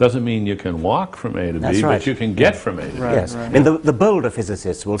 Doesn't mean you can walk from A to B, but you can get from A to B. Yes, and the bolder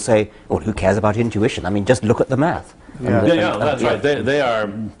physicists will say, "Well, who cares about intuition? I mean, just look at the math." That's right.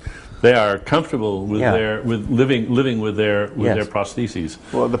 They are comfortable with living with their prostheses.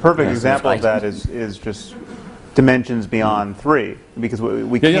 Well, the perfect example of that is just dimensions beyond 3, because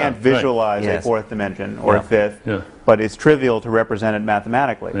we can't visualize a 4th dimension or a 5th, but it's trivial to represent it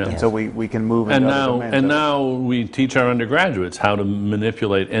mathematically, and so we can move into other domains. And now we teach our undergraduates how to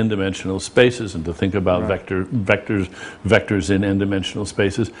manipulate n-dimensional spaces and to think about vectors in n-dimensional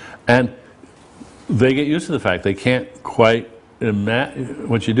spaces, and they get used to the fact they can't quite imagine.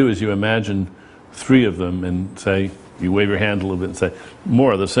 What you do is you imagine 3 of them and say, you wave your hand a little bit and say,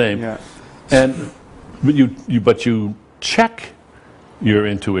 more of the same. But you check your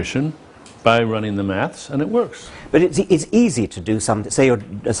intuition by running the maths, and it works. But it's easy to do something. Say you're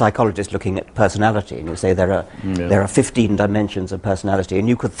a psychologist looking at personality, and you say there are 15 dimensions of personality, and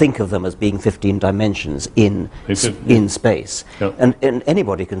you could think of them as being 15 dimensions in space. And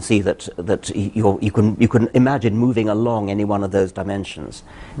anybody can see that you can imagine moving along any one of those dimensions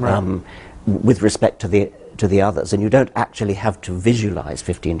with respect to the others, and you don't actually have to visualize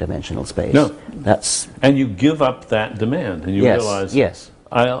 15-dimensional space. No, and you give up that demand, and you realize,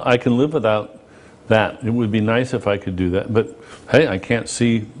 I can live without that. It would be nice if I could do that, but hey, I can't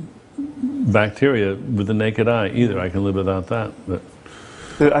see bacteria with the naked eye either. I can live without that. But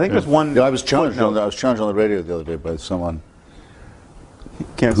I think there's one. I was challenged on the radio the other day by someone.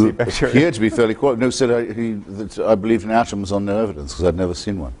 Can't see bacteria. He had to be fairly quiet. No, said that I believed in atoms on no evidence because I'd never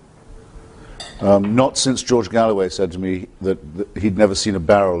seen one. Not since George Galloway said to me that he'd never seen a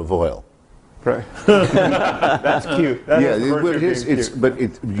barrel of oil. Right. That's cute. But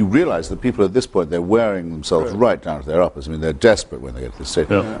you realize that people at this point, they're wearing themselves right down to their uppers. I mean, they're desperate when they get to this stage.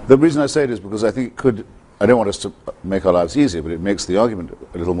 The reason I say it is because I think it could, I don't want us to make our lives easier, but it makes the argument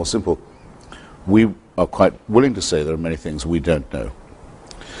a little more simple. We are quite willing to say there are many things we don't know.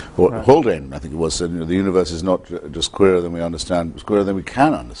 Haldane, I think it was, said, the universe is not just queerer than we understand, it's queerer than we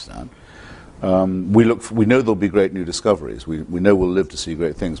can understand. We know there'll be great new discoveries. We know we'll live to see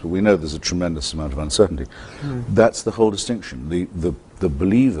great things, but we know there's a tremendous amount of uncertainty. That's the whole distinction. The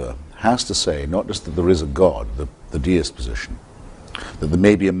believer has to say not just that there is a God, the deist position, that there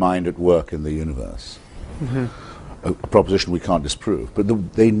may be a mind at work in the universe, a proposition we can't disprove,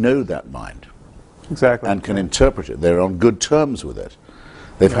 but they know that mind, and can interpret it. They're on good terms with it.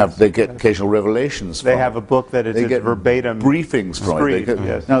 They get occasional revelations from it. They have a book that is verbatim briefings from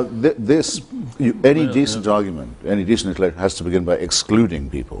it. Now, any decent argument, any decent intellect has to begin by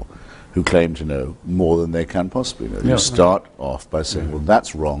excluding people who claim to know more than they can possibly know. You start off by saying, well,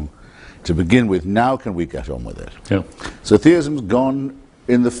 that's wrong to begin with. Now can we get on with it? So theism's gone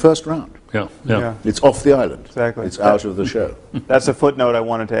in the first round. It's off the island. It's out of the show. That's a footnote I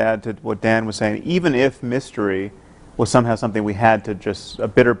wanted to add to what Dan was saying. Even if mystery was somehow something we had to just, a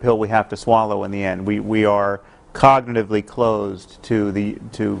bitter pill we have to swallow in the end. We are cognitively closed to the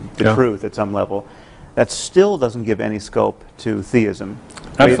truth at some level. That still doesn't give any scope to theism.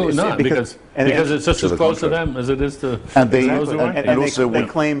 Absolutely not, because it's just as close to them as it is to those who aren't. And also they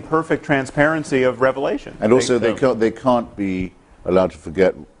claim perfect transparency of revelation. And also they can't be allowed to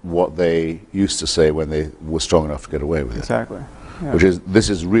forget what they used to say when they were strong enough to get away with it. Exactly. Yeah. Which is, this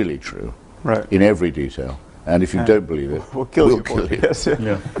is really true, right, in every detail. And if you don't believe it, we'll kill you. Yes.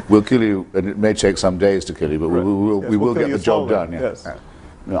 Yeah. We'll kill you, and it may take some days to kill you, but we will get the job done. Yeah. Yes.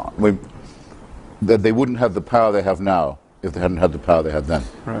 No, I mean, that they wouldn't have the power they have now if they hadn't had the power they had then.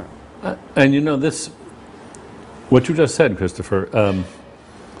 Right. And you know, this, what you just said, Christopher,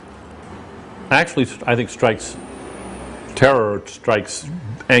 actually, I think strikes terror, strikes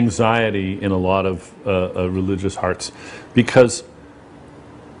anxiety in a lot of religious hearts, because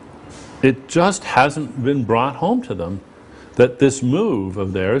it just hasn't been brought home to them that this move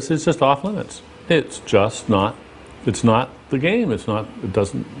of theirs is just off limits. It's just not. It's not the game. It's not. It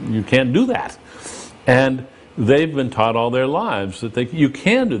doesn't. You can't do that. And they've been taught all their lives that you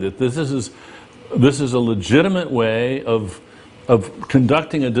can do that. This is a legitimate way of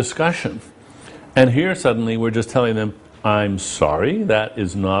conducting a discussion. And here suddenly we're just telling them, I'm sorry, that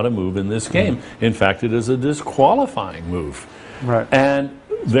is not a move in this game. In fact, it is a disqualifying move. Right. And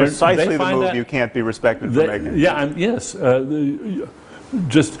precisely the move you can't be respected for making. Yeah, yes.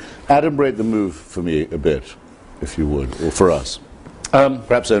 Just adumbrate the move for me a bit, if you would, or for us.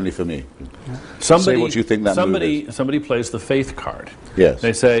 Perhaps only for me. Say what you think that move is. Somebody plays the faith card. Yes.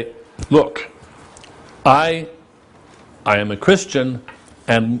 They say, look, I am a Christian,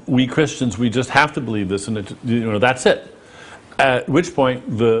 and we Christians, we just have to believe this, and that's it. At which point,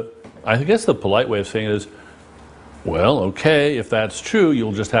 I guess the polite way of saying it is, well, okay, if that's true,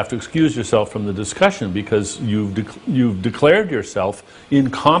 you'll just have to excuse yourself from the discussion because you've declared yourself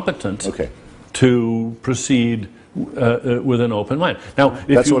incompetent to proceed with an open mind. Now,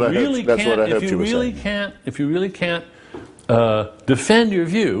 if you really can't defend your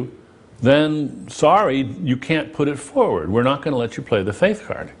view, then sorry, you can't put it forward. We're not going to let you play the faith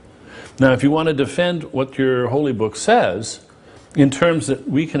card. Now, if you want to defend what your holy book says in terms that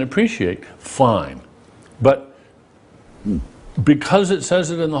we can appreciate, fine. But because it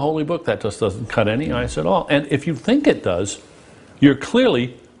says it in the holy book, that just doesn't cut any ice at all. And if you think it does, you're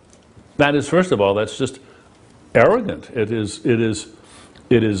clearly, that is, first of all, that's just arrogant. It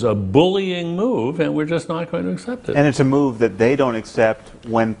is a bullying move, and we're just not going to accept it. And it's a move that they don't accept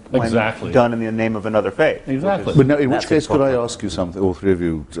when done in the name of another faith. Exactly. But now, in which case, could I ask you something, all three of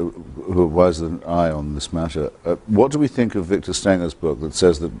you who are wiser than I on this matter? What do we think of Victor Stenger's book that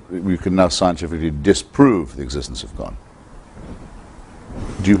says that we can now scientifically disprove the existence of God?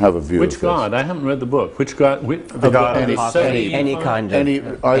 Do you have a view Which of God? this? I haven't read the book. Which God? The God any kind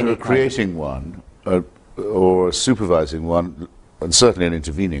of... Either creating one, or supervising one, and certainly an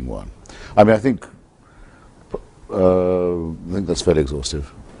intervening one. I mean, I think that's fairly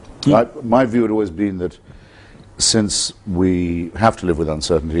exhaustive. My view had always been that since we have to live with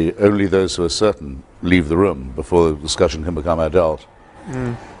uncertainty, only those who are certain leave the room before the discussion can become adult.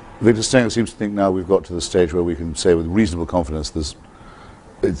 Victor Stenger seems to think now we've got to the stage where we can say with reasonable confidence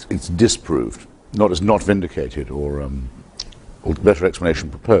it's disproved, not as not vindicated or better explanation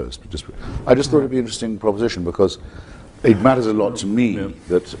proposed. But I just thought it'd be an interesting proposition because it matters a lot to me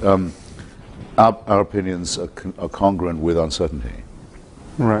that our opinions are congruent with uncertainty.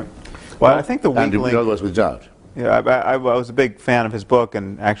 Right. Well, I think the weak link... in other words, with doubt. Yeah, I was a big fan of his book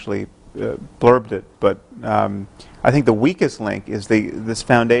and actually blurbed it, but I think the weakest link is this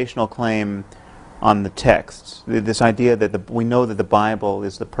foundational claim on the texts, this idea that we know that the Bible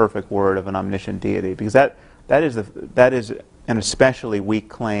is the perfect word of an omniscient deity, because that is an especially weak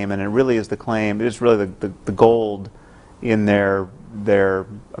claim, and it really is the claim. It is really the gold in their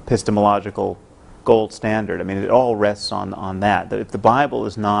epistemological gold standard. I mean, it all rests on that. That if the Bible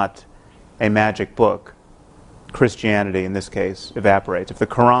is not a magic book, Christianity in this case evaporates. If the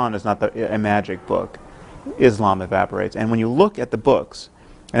Quran is not a magic book, Islam evaporates. And when you look at the books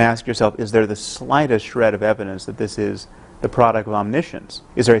and ask yourself, is there the slightest shred of evidence that this is the product of omniscience?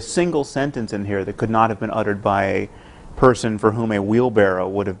 Is there a single sentence in here that could not have been uttered by a person for whom a wheelbarrow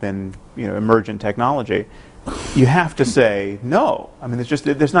would have been, emergent technology? You have to say no. I mean,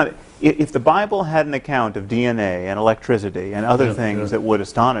 there's not. If the Bible had an account of DNA and electricity and other things that would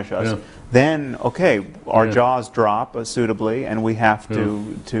astonish us, then okay, our jaws drop suitably, and we have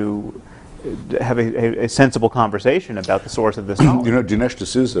to have a sensible conversation about the source of this knowledge. Dinesh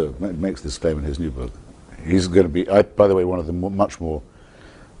D'Souza makes this claim in his new book. He's going to be, by the way, one of the much more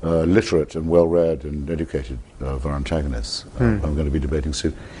literate and well-read and educated of our antagonists. I'm going to be debating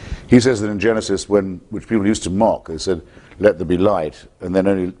soon. He says that in Genesis, which people used to mock, they said, "Let there be light," and then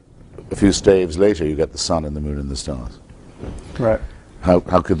only a few staves later you get the sun and the moon and the stars. Right. How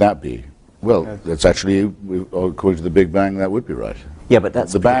could that be? Well, that's actually, according to the Big Bang, that would be right. Yeah, but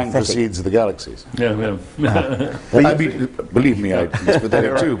that's The bang pathetic. precedes the galaxies. Yeah, yeah. I mean, believe me, it's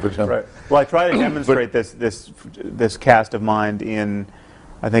pathetic too. But Right. Well, I try to demonstrate this cast of mind in,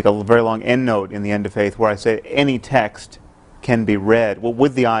 I think, a very long endnote in The End of Faith, where I say any text can be read. Well,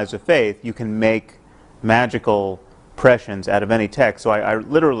 with the eyes of faith, you can make magical impressions out of any text. So I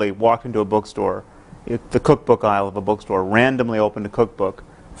literally walked into a bookstore, the cookbook aisle of a bookstore, randomly opened a cookbook,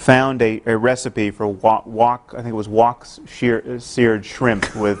 found a recipe for wok, I think it was wok seared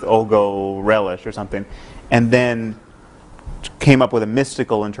shrimp with ogo relish or something, and then came up with a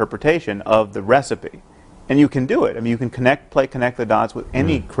mystical interpretation of the recipe. And you can do it. I mean, you can connect the dots with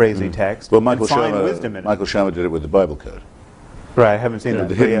any crazy text well, and find wisdom in it. Michael Shermer did it with the Bible code. Right, I haven't seen that.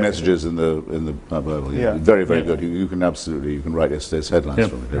 The hidden messages in the Bible. Yeah. Very, very good. You can write yesterday's headlines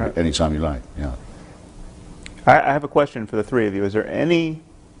from it anytime you like. Yeah. I have a question for the three of you. Is there any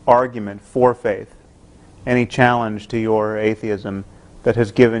argument for faith, any challenge to your atheism that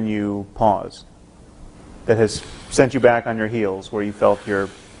has given you pause, that has sent you back on your heels, where you felt you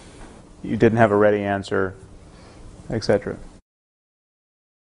didn't have a ready answer, etc.?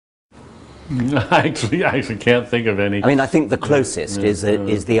 I actually can't think of any. I mean, I think the closest is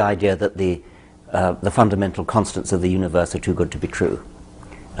the idea that the fundamental constants of the universe are too good to be true,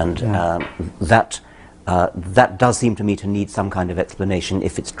 and that does seem to me to need some kind of explanation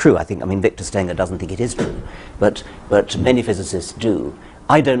if it's true. I mean, Victor Stenger doesn't think it is true, but many physicists do.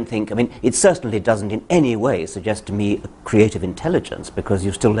 I don't think, I mean, it certainly doesn't in any way suggest to me a creative intelligence, because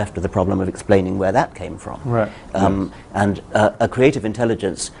you're still left with the problem of explaining where that came from. Right. And a creative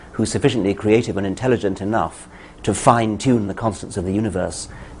intelligence who's sufficiently creative and intelligent enough to fine-tune the constants of the universe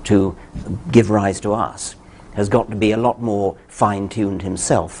to give rise to us has got to be a lot more fine-tuned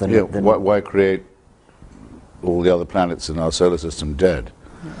himself than... Why create all the other planets in our solar system dead?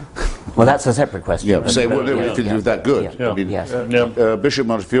 Well, that's a separate question. Yeah, say, well, if you're that good. Yeah. I mean, Yes. Bishop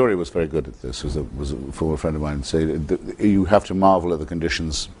Montefiore was very good at this, was a former friend of mine, say that you have to marvel at the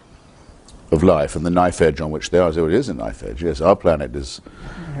conditions of life and the knife edge on which they are. So it is a knife edge, yes. Our planet is,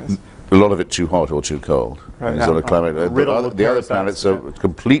 a lot of it too hot or too cold. Right. Sort of climate. The other planets are yeah.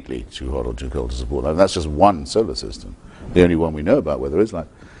 completely too hot or too cold to support life. And that's just one solar system, the only one we know about where there is life.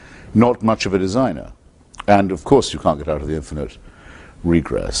 Not much of a designer. And of course you can't get out of the infinite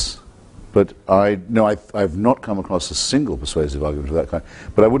regress. But I've not come across a single persuasive argument of that kind.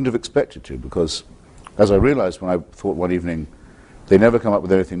 But I wouldn't have expected to, because as I realized when I thought one evening, they never come up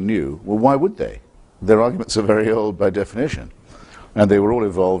with anything new. Well, why would they? Their arguments are very old by definition. And they were all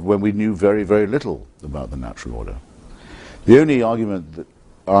evolved when we knew very, very little about the natural order. The only argument that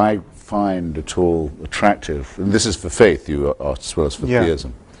I find at all attractive, and this is for faith, you asked, as well as for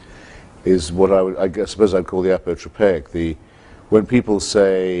theism, is what I suppose I'd call the apotropaic, when people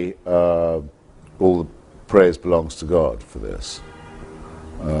say all the praise belongs to God for this,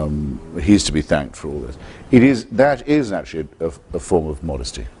 he's to be thanked for all this. That is actually a form of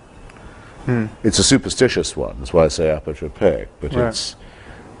modesty. It's a superstitious one. That's why I say apotropaic. But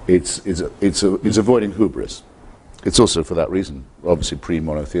it's avoiding hubris. It's also for that reason, obviously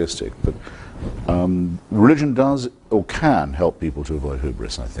pre-monotheistic. But religion does or can help people to avoid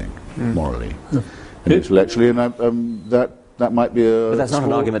hubris, I think, morally and intellectually, and that might be a... But that's not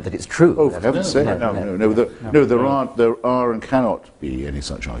an argument that it's true. Oh, for heaven's sake. No, there are and cannot be any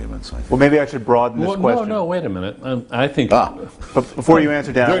such arguments, I think. Well, maybe I should broaden this question. No, wait a minute. I think... But before you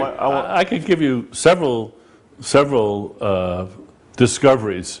answer, Dan, I could give you several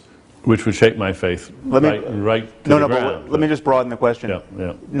discoveries which would shape my faith right to the ground. But let me just broaden the question.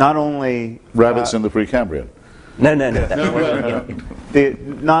 Yeah. Not only... Rabbits in the Precambrian. No.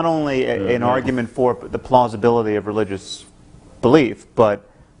 Not only an argument for the plausibility of religious belief, but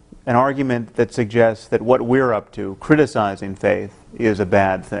an argument that suggests that what we're up to, criticizing faith, is a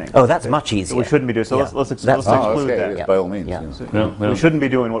bad thing. Oh, that's much easier. We shouldn't be doing so. Let's exclude that. Yes, by all means. We shouldn't be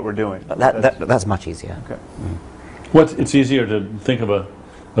doing what we're doing. That's much easier. Okay. It's easier to think of a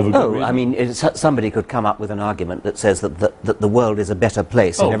good reason. I mean, somebody could come up with an argument that says that the world is a better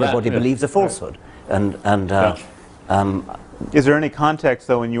place and everybody believes a falsehood. Is there any context,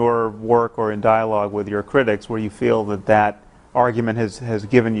 though, in your work or in dialogue with your critics where you feel that argument has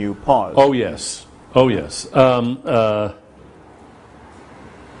given you pause? Oh, yes.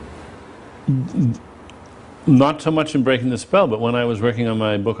 Not so much in Breaking the Spell, but when I was working on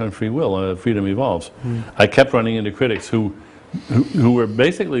my book on free will, Freedom Evolves, I kept running into critics who who were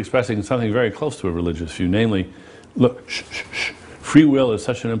basically expressing something very close to a religious view, namely, look, free will is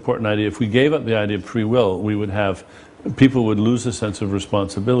such an important idea. If we gave up the idea of free will, we would have, people would lose a sense of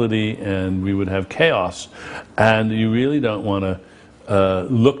responsibility and we would have chaos. And you really don't want to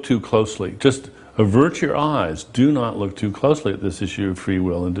look too closely. Just avert your eyes. Do not look too closely at this issue of free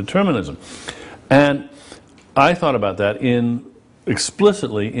will and determinism. And I thought about that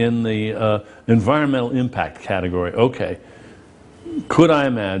explicitly in the environmental impact category. Okay, could I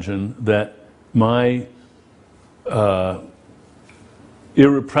imagine that my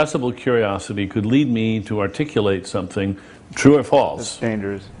irrepressible curiosity could lead me to articulate something, true or false, that's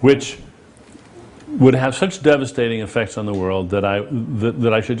dangerous, which would have such devastating effects on the world that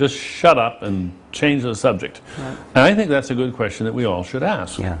I should just shut up and change the subject? Right. And I think that's a good question that we all should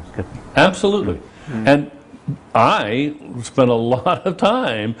ask. Yeah, good. Absolutely. Mm-hmm. And I spent a lot of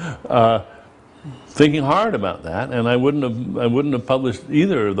time thinking hard about that, and I wouldn't have published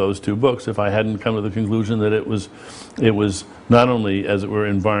either of those two books if I hadn't come to the conclusion that it was not only, as it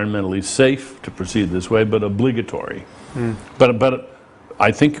were, environmentally safe to proceed this way, but obligatory. Mm. But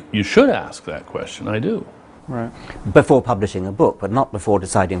I think you should ask that question. I do. Right. Before publishing a book, but not before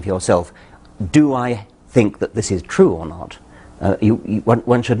deciding for yourself, do I think that this is true or not?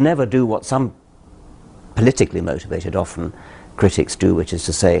 One should never do what some politically motivated, often, critics do, which is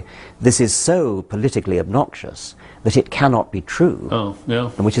to say, this is so politically obnoxious that it cannot be true. Oh, yeah.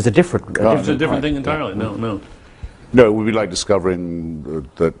 Which is a different it's a different thing entirely. Yeah. No. No, it would be like discovering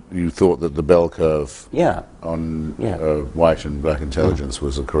that you thought that the bell curve on white and black intelligence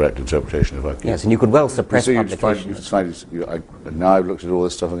was a correct interpretation of IQ. Yes, and you could well suppress publication. Now I've looked at all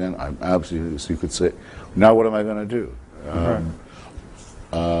this stuff again, I'm absolutely, so you could say, now what am I going to do?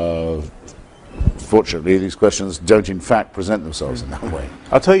 Fortunately, these questions don't in fact present themselves in that way.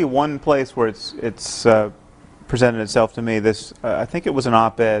 I'll tell you one place where it's presented itself to me. This I think it was an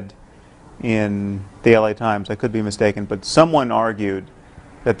op-ed in the LA Times, I could be mistaken, but someone argued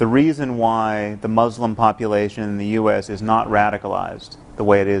that the reason why the Muslim population in the US is not radicalized the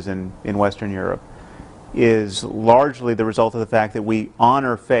way it is in Western Europe is largely the result of the fact that we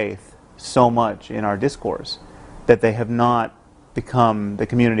honor faith so much in our discourse that they have not become, the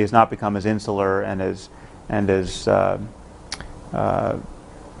community has not become as insular and as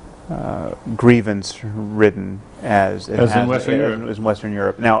grievance-ridden as in Western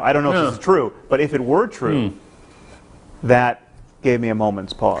Europe. Now, I don't know if this is true, but if it were true, that gave me a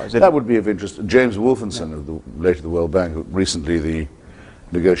moment's pause. That would be of interest. James Wolfenson, of the later the World Bank, recently the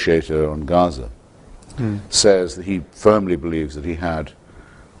negotiator on Gaza, says that he firmly believes that he had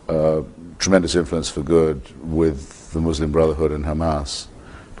tremendous influence for good with the Muslim Brotherhood and Hamas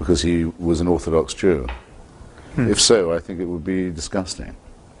because he was an Orthodox Jew. If so, I think it would be disgusting,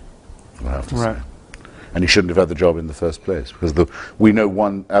 I have to say. And he shouldn't have had the job in the first place, because we know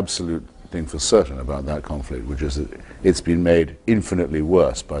one absolute thing for certain about that conflict, which is that it's been made infinitely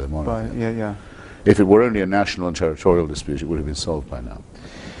worse by the monarchy. If it were only a national and territorial dispute, it would have been solved by now.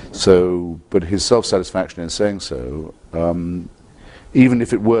 So, but his self-satisfaction in saying so, even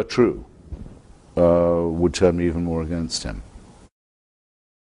if it were true, would turn me even more against him.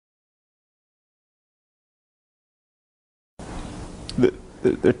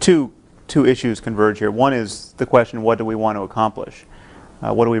 The two issues converge here. One is the question, what do we want to accomplish?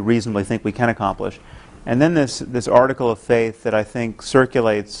 What do we reasonably think we can accomplish? And then this article of faith that I think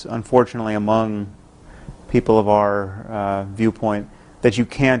circulates, unfortunately, among people of our viewpoint, that you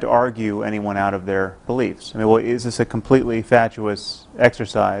can't argue anyone out of their beliefs. I mean, well, is this a completely fatuous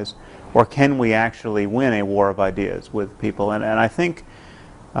exercise, or can we actually win a war of ideas with people? And I think,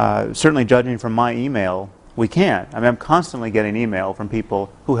 certainly judging from my email, we can. I mean, I'm constantly getting email from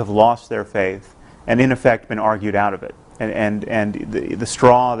people who have lost their faith and in effect been argued out of it. And the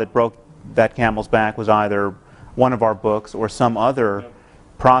straw that broke that camel's back was either one of our books or some other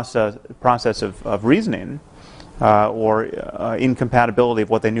process of reasoning or incompatibility of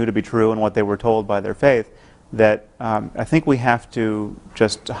what they knew to be true and what they were told by their faith, that I think we have to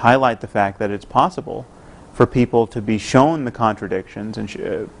just highlight the fact that it's possible for people to be shown the contradictions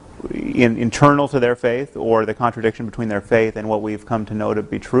and internal to their faith, or the contradiction between their faith and what we've come to know to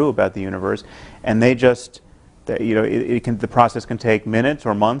be true about the universe, and they just, the process can take minutes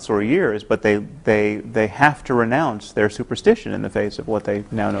or months or years, but they have to renounce their superstition in the face of what they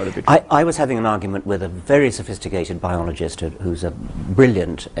now know to be true. I was having an argument with a very sophisticated biologist who's a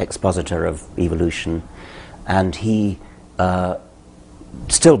brilliant expositor of evolution, and he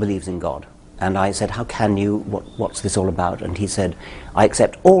still believes in God. And I said, how can you, what's this all about? And he said, I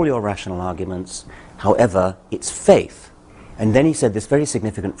accept all your rational arguments, however, it's faith. And then he said this very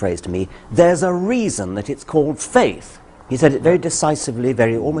significant phrase to me, there's a reason that it's called faith. He said it very decisively,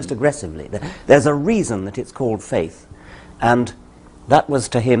 very almost aggressively. There's a reason that it's called faith, and that was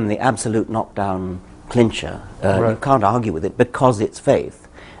to him the absolute knockdown clincher. You can't argue with it because it's faith.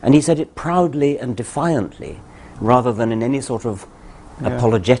 And he said it proudly and defiantly, rather than in any sort of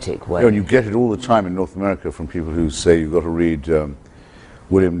apologetic way. And you get it all the time in North America from people who say you've got to read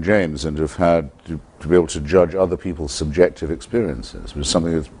William James and have had to be able to judge other people's subjective experiences, which is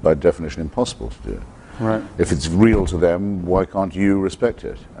something that's by definition impossible to do. Right. If it's real to them, why can't you respect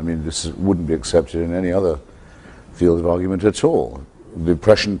it? I mean, this wouldn't be accepted in any other field of argument at all. The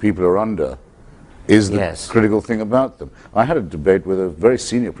impression people are under is the critical thing about them. I had a debate with a very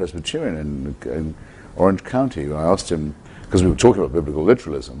senior Presbyterian in Orange County. I asked him, because we were talking about biblical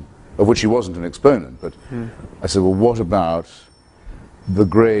literalism, of which he wasn't an exponent, but I said, well, what about the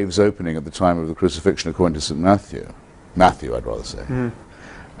graves opening at the time of the crucifixion according to St. Matthew, I'd rather say,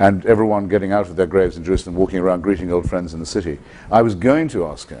 and everyone getting out of their graves in Jerusalem, walking around greeting old friends in the city. I was going to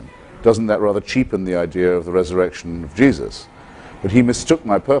ask him, doesn't that rather cheapen the idea of the resurrection of Jesus? But he mistook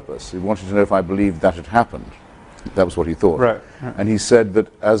my purpose. He wanted to know if I believed that had happened. That was what he thought. Right. And he said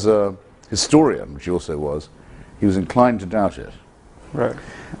that as a historian, which he also was, he was inclined to doubt it. Right.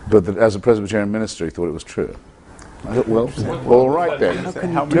 But that as a Presbyterian minister, he thought it was true. I thought, well, all right then.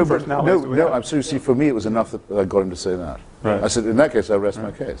 How many personalities do we have? I'm seriously, for me, it was enough that I got him to say that. Right. I said, in that case, I rest my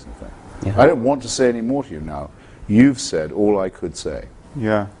case, in fact. I don't want to say any more to you now. You've said all I could say.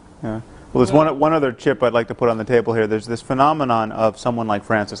 Yeah. Well, there's one other chip I'd like to put on the table here. There's this phenomenon of someone like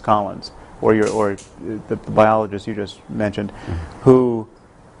Francis Collins, or the biologist you just mentioned,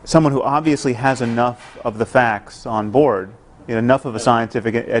 someone who obviously has enough of the facts on board, enough of a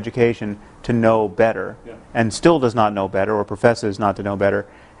scientific education to know better, and still does not know better, or professes not to know better.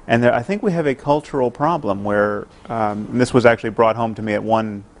 And I think we have a cultural problem where, and this was actually brought home to me at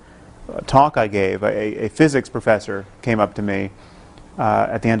one talk I gave. A physics professor came up to me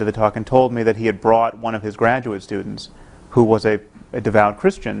at the end of the talk and told me that he had brought one of his graduate students who was a devout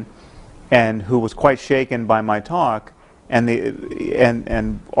Christian and who was quite shaken by my talk,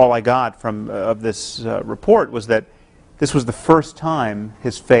 and all I got from of this report was that this was the first time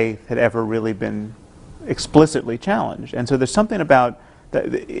his faith had ever really been explicitly challenged. And so there's something about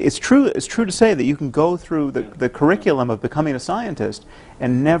that. It's true to say that you can go through the curriculum of becoming a scientist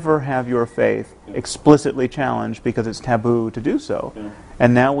and never have your faith explicitly challenged because it's taboo to do so.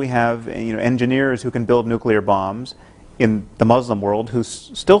 And now we have engineers who can build nuclear bombs in the Muslim world who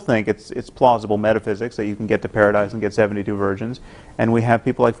still think it's plausible metaphysics that you can get to paradise and get 72 virgins. And we have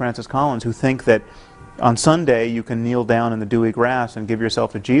people like Francis Collins who think that on Sunday you can kneel down in the dewy grass and give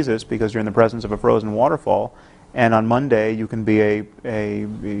yourself to Jesus because you're in the presence of a frozen waterfall. And on Monday, you can be a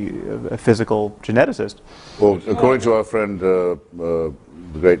physical geneticist. Well, according to our friend, the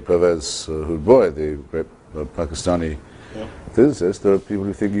great Pervez Hoodboy, the great Pakistani physicist, there are people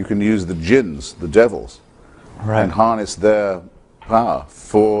who think you can use the jinns, the devils, and harness their power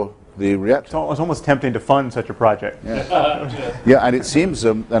for the reactor. It's almost tempting to fund such a project. Yeah, and it seems,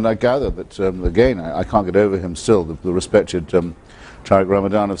 and I gather that, again, I can't get over him still, the respected Tariq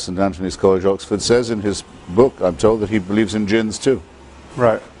Ramadan of St. Anthony's College, Oxford, says in his book, I'm told, that he believes in jinns too.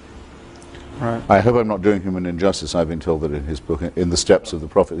 Right. I hope I'm not doing him an injustice. I've been told that in his book, In the Steps of the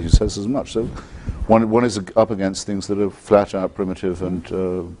Prophet, he says as much. So one is up against things that are flat out primitive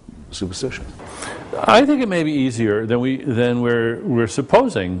and superstitious. I think it may be easier than we're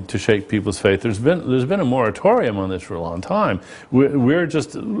supposing to shake people's faith. There's been a moratorium on this for a long time. We're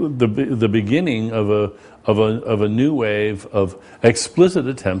just the beginning of a new wave of explicit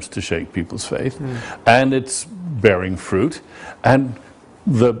attempts to shake people's faith, and it's bearing fruit. And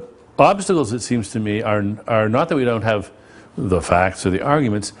the obstacles, it seems to me, are not that we don't have the facts or the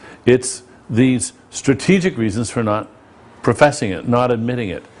arguments. It's these strategic reasons for not professing it, not admitting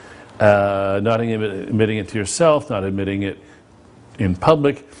it. Not admitting it to yourself, not admitting it in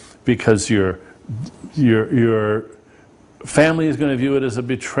public, because your family is going to view it as a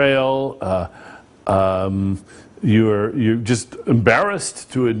betrayal. You're just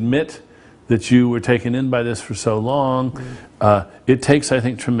embarrassed to admit that you were taken in by this for so long. It takes, I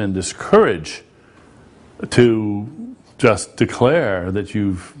think, tremendous courage to just declare that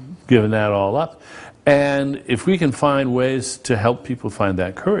you've given that all up. And if we can find ways to help people find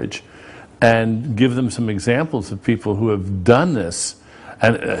that courage, and give them some examples of people who have done this,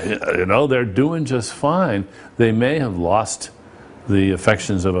 and they're doing just fine. They may have lost the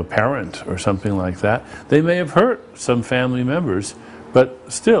affections of a parent or something like that. They may have hurt some family members,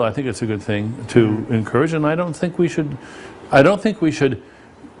 but still, I think it's a good thing to encourage. And I don't think we should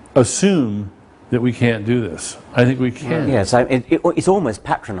assume that we can't do this. I think we can. Yes, it's almost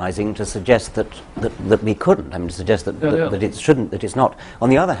patronising to suggest that we couldn't. I mean, to suggest that it shouldn't, that it's not. On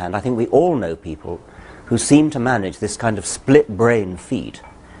the other hand, I think we all know people who seem to manage this kind of split brain feat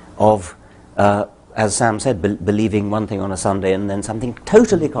of, as Sam said, believing one thing on a Sunday and then something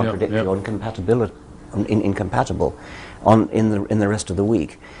totally contradictory or incompatible in the rest of the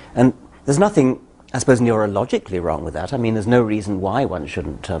week. And there's nothing, I suppose, neurologically wrong with that. I mean, there's no reason why one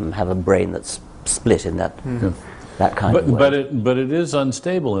shouldn't have a brain that's split in that that kind of way. But it is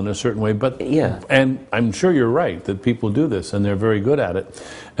unstable in a certain way. But and I'm sure you're right that people do this and they're very good at it,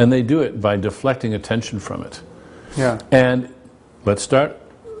 and they do it by deflecting attention from it. Yeah. And let's start.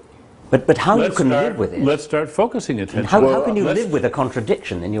 But how you can live with it? Let's start focusing attention. How can you live with a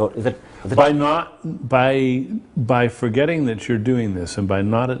contradiction in your by forgetting that you're doing this and by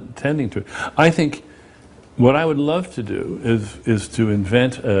not attending to it? I think what I would love to do is to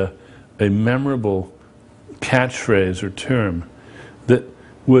invent a memorable catchphrase or term that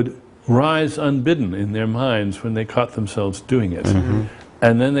would rise unbidden in their minds when they caught themselves doing it,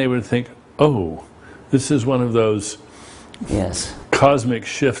 and then they would think, "Oh, this is one of those." Cosmic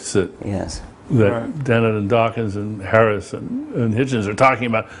shifts that Dennett and Dawkins and Harris and Hitchens are talking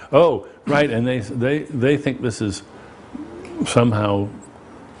about. Oh, right, and they think this is somehow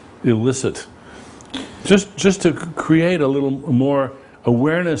illicit. Just to create a little more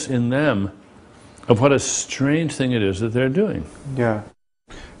awareness in them of what a strange thing it is that they're doing. Yeah.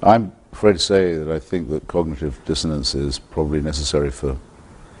 I'm afraid to say that I think that cognitive dissonance is probably necessary for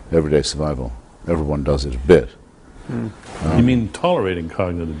everyday survival. Everyone does it a bit. You mean tolerating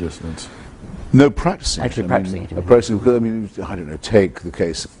cognitive dissonance? No, practicing. Actually practicing it. I mean, I don't know, take the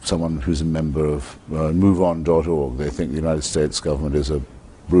case of someone who's a member of MoveOn.org. They think the United States government is a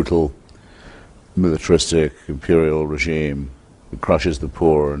brutal, militaristic, imperial regime that crushes the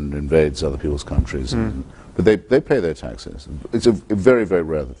poor and invades other people's countries. But they pay their taxes. It's very, very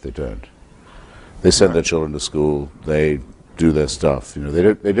rare that they don't. They send their children to school. They do their stuff. You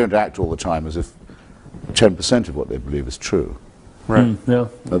know, they don't act all the time as if 10% of what they believe is true. Right.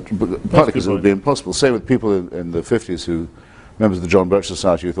 Partly because it would be impossible. Say with people in the 50s who, members of the John Birch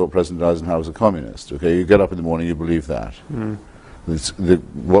Society, who thought President Eisenhower was a communist. Okay, you get up in the morning, you believe that. The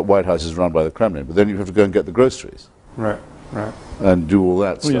White House is run by the Kremlin, but then you have to go and get the groceries. Right. And do all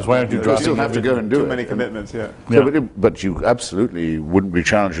that stuff. Why aren't you dropping? You still have to go and do it. Too many commitments, But you absolutely wouldn't be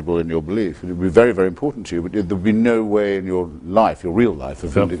challengeable in your belief. It would be very, very important to you, but there would be no way in your life, your real life,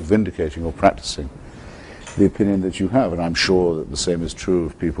 of vindicating or practicing the opinion that you have. And I'm sure that the same is true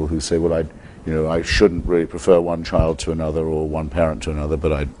of people who say, well, I shouldn't really prefer one child to another or one parent to another,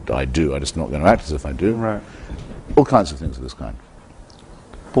 but I do. I'm just not going to act as if I do. Right. All kinds of things of this kind.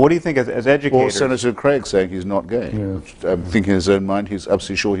 But what do you think as educators? Or Senator Craig saying he's not gay. Thinking in his own mind, he's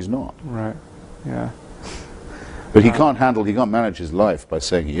absolutely sure he's not. Right. Yeah. But he can't manage his life by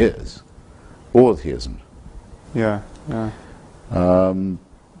saying he is, or he isn't. Yeah.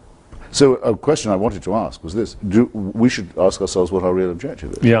 So a question I wanted to ask was this. We should ask ourselves what our real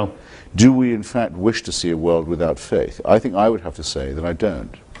objective is. Yeah. Do we in fact wish to see a world without faith? I think I would have to say that I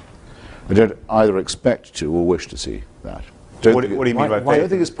don't. I don't either expect to or wish to see that. What do you mean by faith? I don't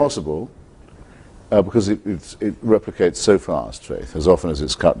think it's possible because it replicates so fast, faith, as often as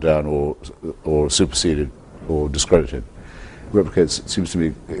it's cut down or superseded or discredited. It replicates, it seems to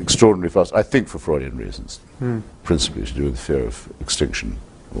me, extraordinarily fast, I think for Freudian reasons, principally to do with the fear of extinction.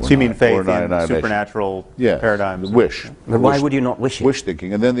 So you mean faith in supernatural paradigms? Wish. But why would you not wish it? Wish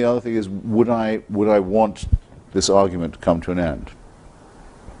thinking. And then the other thing is, would I want this argument to come to an end?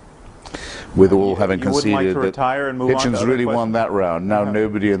 With all having conceded that Hitchens really won that round. Now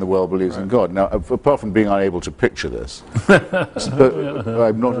nobody in the world believes in God. Now, apart from being unable to picture this,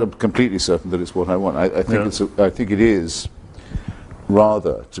 I'm not completely certain that it's what I want. I think it is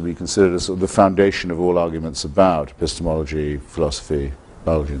rather to be considered as sort of the foundation of all arguments about epistemology, philosophy,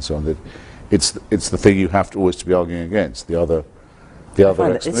 biology, and so on. That it's the thing you have to always be arguing against. The other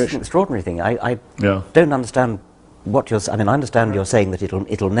explanation. It's an extraordinary thing. I don't understand what you're. I mean, I understand you're saying that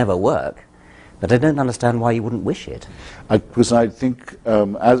it'll never work, but I don't understand why you wouldn't wish it. Because I think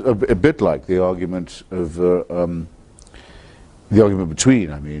as a bit like the argument of the argument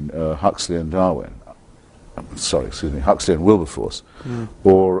between, Huxley and Darwin. Huxley and Wilberforce,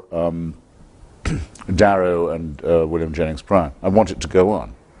 or Darrow and William Jennings Bryan. I want it to go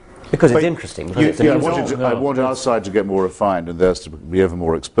on. Because it's interesting. I want our side to get more refined and theirs to be ever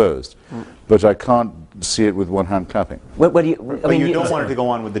more exposed. But I can't see it with one hand clapping. But you don't want it to go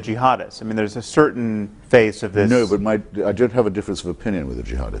on with the jihadists. I mean, there's a certain phase of this. No, but I don't have a difference of opinion with the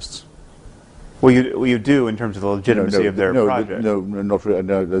jihadists. Well, you do in terms of the legitimacy of their project. No, not really.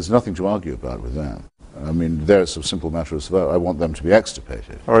 No, there's nothing to argue about with that. I mean, there's a simple matter of survival. I want them to be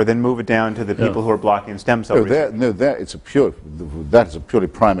extirpated. Or then move it down to the people who are blocking stem cell research. That is a purely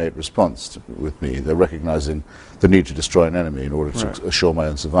primate response with me. They're recognizing the need to destroy an enemy in order to assure my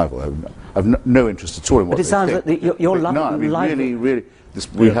own survival. I've no interest at all in what they think. But it sounds like you're really,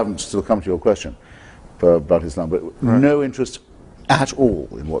 we haven't still come to your question about Islam, but no interest at all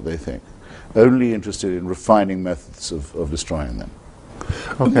in what they think. Only interested in refining methods of destroying them.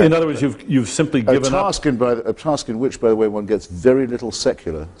 Okay. In other words, you've simply given up. A task in which, by the way, one gets very little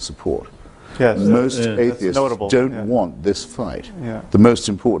secular support. Yes. Most atheists don't want this fight. Yeah. The most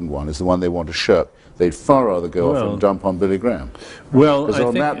important one is the one they want to shirk. They'd far rather go off and dump on Billy Graham. Well, because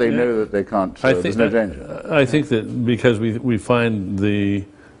on that they know that they can't, there's no danger. I think that because we find the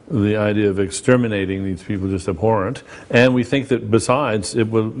idea of exterminating these people just abhorrent, and we think that besides it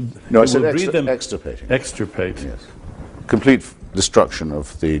will breed them extirpating. Extirpate. Yes. Complete destruction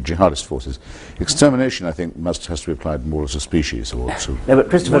of the jihadist forces. Extermination, I think, has to be applied more as a species or to... No, but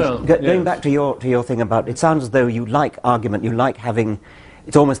Christopher, going back to your thing about, it sounds as though you like argument, you like having,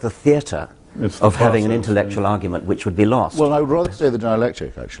 it's almost the theatre of having an intellectual argument which would be lost. Well, I would rather say the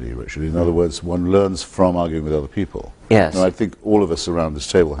dialectic, actually, Richard. In other words, one learns from arguing with other people. Yes. And I think all of us around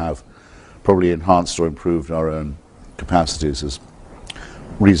this table have probably enhanced or improved our own capacities as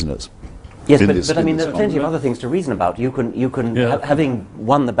reasoners. Yes, but I mean, there's plenty of other things to reason about. You can having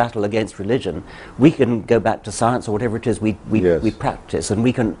won the battle against religion, we can go back to science or whatever it is we practice, and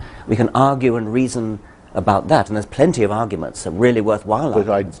we can argue and reason about that. And there's plenty of arguments that are really worthwhile.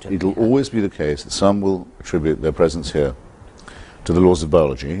 But it'll always be the case that some will attribute their presence here to the laws of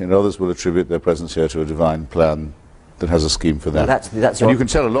biology, and others will attribute their presence here to a divine plan that has a scheme for them. Well, and you can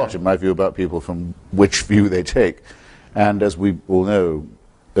tell a lot, in my view, about people from which view they take. And as we all know,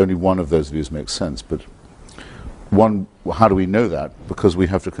 only one of those views makes sense, but how do we know that? Because we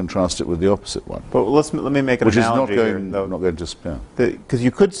have to contrast it with the opposite one. But let me make an analogy here, though. Not going to spare. Because you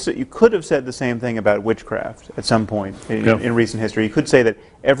could have said the same thing about witchcraft at some point in recent history. You could say that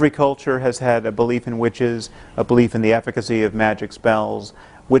every culture has had a belief in witches, a belief in the efficacy of magic spells.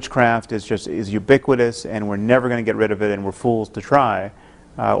 Witchcraft is ubiquitous, and we're never going to get rid of it, and we're fools to try.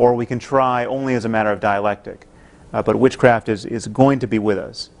 Or we can try only as a matter of dialectic. But witchcraft is going to be with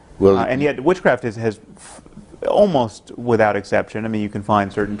us. Well, and yet witchcraft has almost without exception. I mean, you can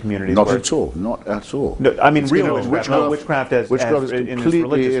find certain communities not at all. Not at all. No, I mean, real witchcraft is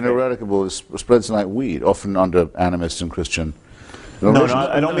completely ineradicable. It spreads like weed, often under animist and Christian. No,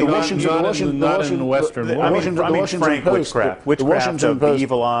 I don't mean not in the Western world. I mean frank witchcraft. Witchcraft of the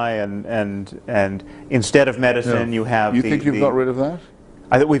evil eye, and instead of medicine, you have. You think you've got rid of that?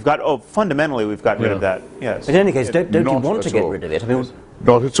 I think we've got. Fundamentally, we've got rid of that. Yes. In any case, don't you want to get rid of it? I mean,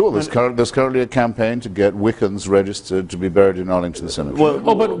 not at all. There's currently a campaign to get Wiccans registered to be buried in Arlington Cemetery.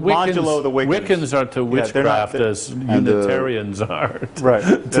 Well, but Wiccans are to witchcraft as Unitarians are. Right.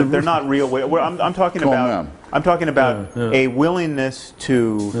 They're not real. I'm talking about. I'm talking about a willingness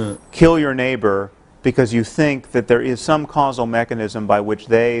to kill your neighbor because you think that there is some causal mechanism by which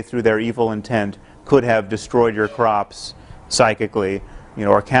they, through their evil intent, could have destroyed your crops psychically.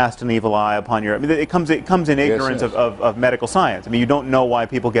 Or cast an evil eye upon your... I mean, it comes in ignorance of medical science. I mean, you don't know why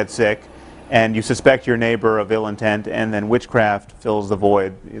people get sick, and you suspect your neighbor of ill intent, and then witchcraft fills the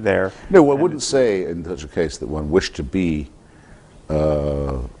void there. No, one wouldn't say in such a case that one wished to be...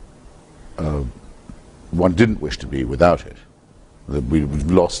 one didn't wish to be without it. That we've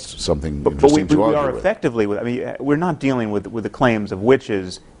lost something interesting to argue with. But we are effectively... I mean, we're not dealing with the claims of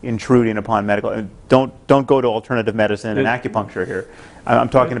witches intruding upon medical... Don't go to alternative medicine and acupuncture here. I'm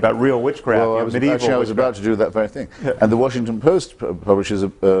talking about real witchcraft, well, I was about to do that very thing. Yeah. And the Washington Post publishes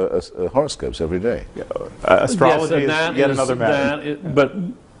horoscopes every day. Yeah. Astrology is yet another matter. But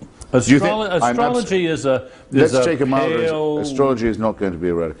astrology is a pale... Astrology is not going to be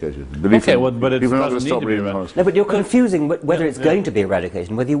eradicated. Okay, well, but it doesn't need to be eradicated. No, but you're confusing whether it's going to be eradicated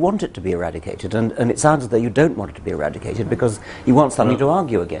and whether you want it to be eradicated. And it sounds as though you don't want it to be eradicated because you want something to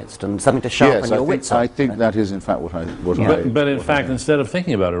argue against and something to sharpen your wits. I think that is, in fact, what I... But in fact, instead of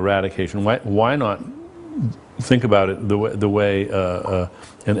thinking about eradication, why not think about it the way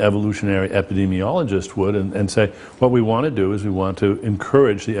an evolutionary epidemiologist would and say, what we want to do is we want to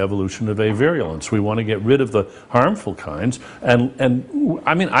encourage the evolution of avirulence. We want to get rid of the harmful kinds. And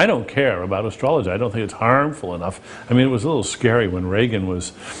I mean, I don't care about astrology. I don't think it's harmful enough. I mean, it was a little scary when Reagan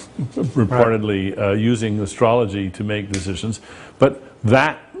was reportedly using astrology to make decisions. But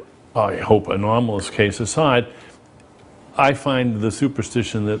that, I hope, anomalous case aside, I find the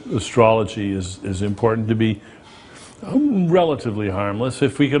superstition that astrology is important to be relatively harmless.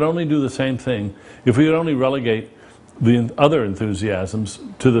 If we could only do the same thing, if we could only relegate the other enthusiasms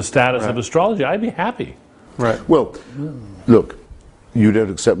to the status of astrology, I'd be happy. Right. Well, look, you don't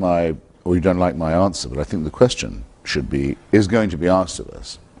accept my, or you don't like my answer, but I think the question is going to be asked of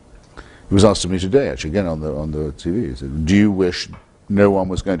us. It was asked of me today, actually, again on the TV. It said, do you wish no one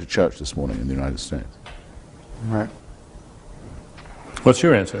was going to church this morning in the United States? Right. What's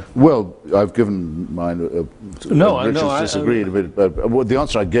your answer? Well, I've given mine. Richard's disagreed a bit. But the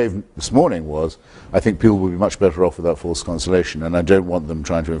answer I gave this morning was, I think people would be much better off without false consolation, and I don't want them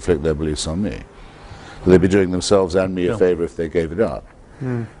trying to inflict their beliefs on me. So they'd be doing themselves and me a favour if they gave it up.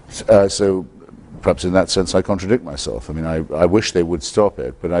 So perhaps in that sense I contradict myself. I mean, I wish they would stop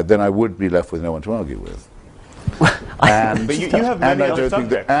it, but then I would be left with no one to argue with. But you have many other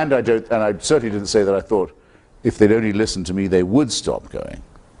subjects. And I certainly didn't say that I thought if they'd only listened to me they would stop going.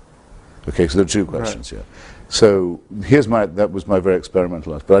 Okay, so there are two questions here. So that was my very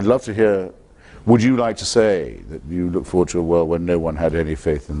experimental answer. But I'd love to hear, would you like to say that you look forward to a world when no one had any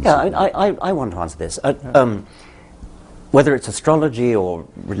faith in Yeah, I want to answer this. Whether it's astrology or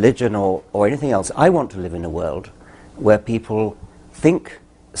religion or anything else, I want to live in a world where people think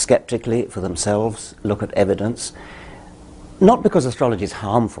skeptically for themselves, look at evidence, not because astrology is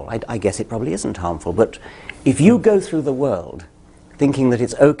harmful. I guess it probably isn't harmful, but if you go through the world thinking that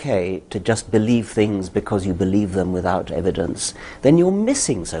it's okay to just believe things because you believe them without evidence, then you're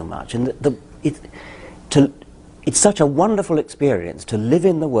missing so much. And it's such a wonderful experience to live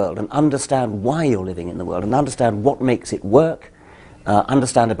in the world and understand why you're living in the world and understand what makes it work,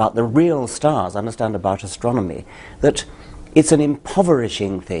 understand about the real stars, understand about astronomy, that it's an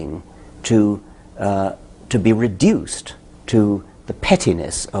impoverishing thing to be reduced to the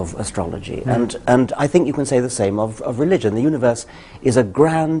pettiness of astrology. And I think you can say the same of religion. The universe is a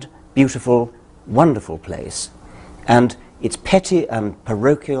grand, beautiful, wonderful place, and it's petty and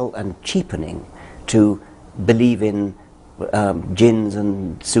parochial and cheapening to believe in jinns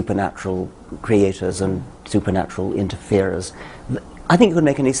and supernatural creators and supernatural interferers. I think you could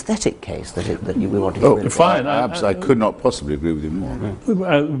make an aesthetic case that we want to. Oh, fine. I could not possibly agree with you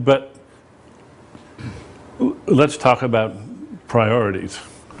more. But let's talk about priorities.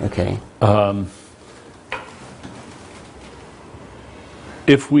 Okay.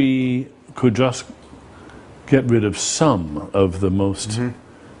 If we could just get rid of some of the most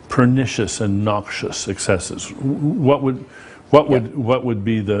pernicious and noxious excesses, what would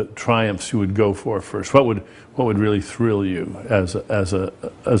be the triumphs you would go for first? What would really thrill you as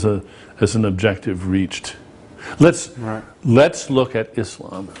an objective reached? Let's look at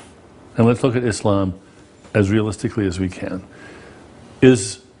Islam, and let's look at Islam as realistically as we can.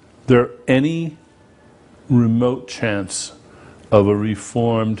 Is there any remote chance of a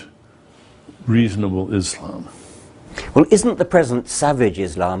reformed, reasonable Islam? Well, isn't the present savage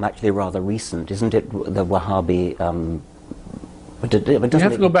Islam actually rather recent? Isn't it the Wahhabi? You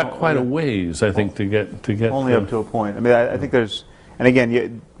have to go back quite a ways, I think, to get only up to a point. I mean, I think there's, and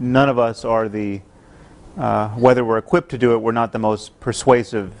again, none of us are whether we're equipped to do it, we're not the most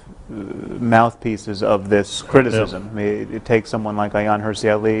persuasive mouthpieces of this criticism. I mean, it takes someone like Ayaan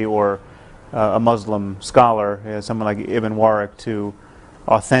Hirsi Ali or a Muslim scholar, someone like Ibn Waraq, to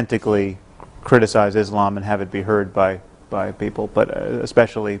authentically criticize Islam and have it be heard by people, but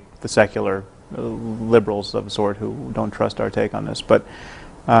especially the secular liberals of a sort who don't trust our take on this. But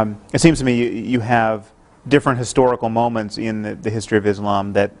it seems to me you have different historical moments in the history of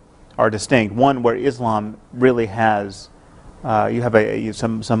Islam that are distinct. One where Islam really has, you have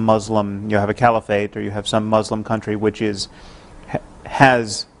some Muslim, you have a caliphate, or you have some Muslim country which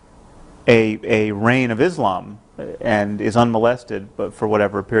has a reign of Islam and is unmolested, but for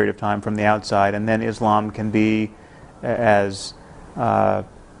whatever period of time from the outside, and then Islam can be as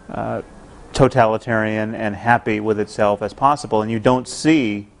totalitarian and happy with itself as possible, and you don't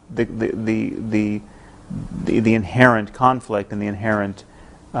see the inherent conflict and the inherent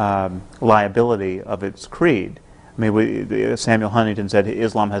liability of its creed. I mean, Samuel Huntington said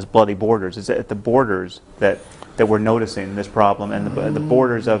Islam has bloody borders. It's at the borders that we're noticing this problem, and the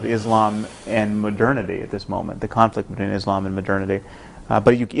borders of Islam and modernity at this moment, the conflict between Islam and modernity.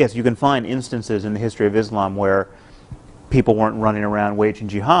 But yes, you can find instances in the history of Islam where people weren't running around waging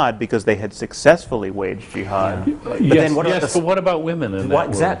jihad because they had successfully waged jihad. Yeah. But then but what about women in that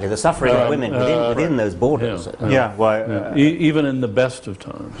exactly, the suffering of women within those borders. Even in the best of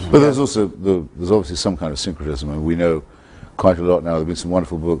times. But there's obviously some kind of syncretism, and we know quite a lot now. There have been some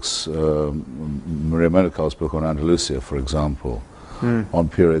wonderful books, Maria Monaco's book on Andalusia, for example, on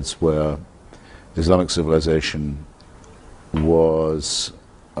periods where Islamic civilization was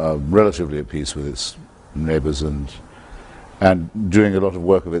relatively at peace with its neighbors and and doing a lot of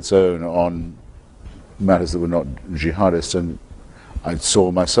work of its own on matters that were not jihadist. And I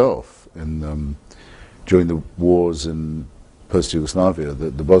saw myself during the wars in post-Yugoslavia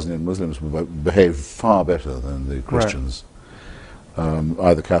that the Bosnian Muslims behaved far better than the Christians,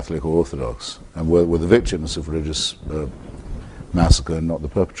 either Catholic or Orthodox, and were the victims of religious massacre and not the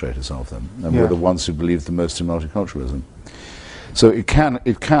perpetrators of them, and were the ones who believed the most in multiculturalism. So it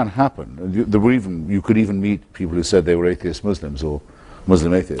can happen. And you could even meet people who said they were atheist Muslims or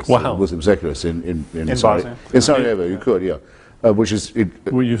Muslim atheists, or Muslim secularists in Sarajevo. You could, yeah. Which is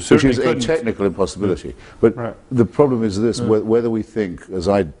a technical impossibility. But the problem is this, whether we think, as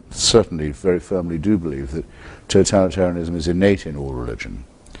I certainly very firmly do believe, that totalitarianism is innate in all religion,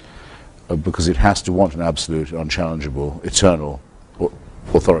 because it has to want an absolute, unchallengeable, eternal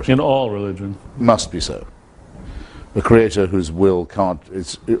authority. In all religion. Must be so. A creator whose will can't,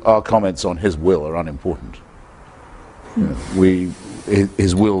 our comments on his will are unimportant.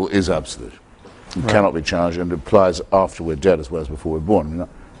 His will is absolute. It cannot be challenged, and it applies after we're dead as well as before we're born. I mean,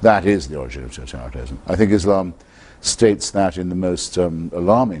 that is the origin of totalitarianism. I think Islam states that in the most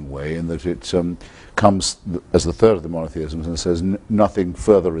alarming way, in that it comes as the third of the monotheisms and says nothing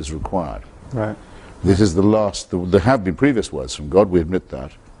further is required. Right. This is the last. There have been previous words from God, we admit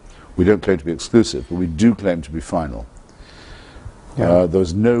that. We don't claim to be exclusive, but we do claim to be final.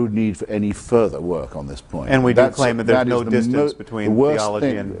 There's no need for any further work on this point. And we do claim that there's no distance between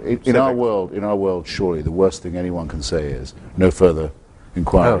theology and in our world, surely the worst thing anyone can say is no further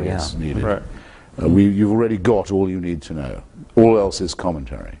inquiry is needed. Right. You've already got all you need to know. All else is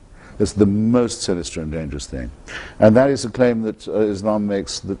commentary. That's the most sinister and dangerous thing. And that is a claim that Islam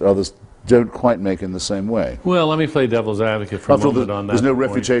makes that others don't quite make in the same way. Well, let me play devil's advocate for a moment on that. There's no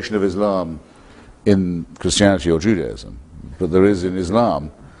refutation of Islam in Christianity or Judaism, but there is in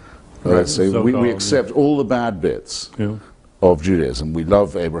Islam. Let's say we accept all the bad bits of Judaism. We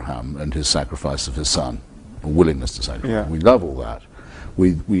love Abraham and his sacrifice of his son, or willingness to sacrifice. We love all that.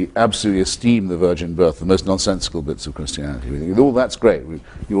 We absolutely esteem the virgin birth, the most nonsensical bits of Christianity. We think, all that's great.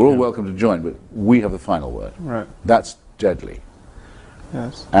 You're all welcome to join, but we have the final word. Right. That's deadly.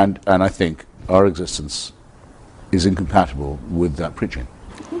 Yes. And I think our existence is incompatible with that preaching.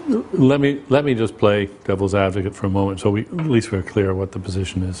 Let me just play devil's advocate for a moment, so at least we're clear what the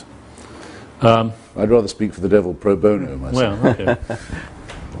position is. I'd rather speak for the devil pro bono myself. Well, okay.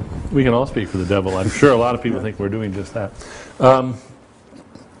 We can all speak for the devil. I'm sure a lot of people think we're doing just that.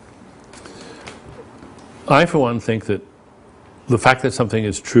 I, for one, think that the fact that something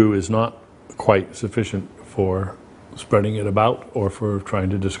is true is not quite sufficient for spreading it about or for trying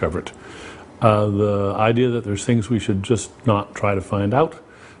to discover it. The idea that there's things we should just not try to find out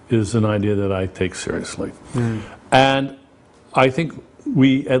is an idea that I take seriously. And I think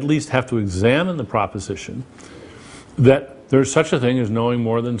we at least have to examine the proposition that there's such a thing as knowing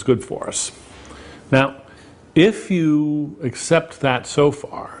more than is good for us. Now, if you accept that so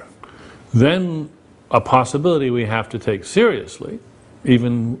far, then a possibility we have to take seriously,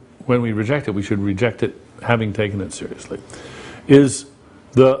 even when we reject it, we should reject it having taken it seriously, is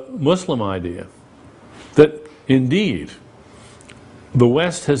the Muslim idea that indeed the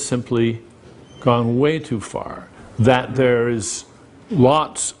West has simply gone way too far, that there is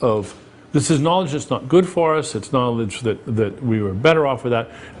lots of, this is knowledge that's not good for us, it's knowledge that we were better off with that,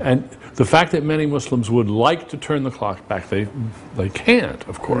 and the fact that many Muslims would like to turn the clock back, they can't,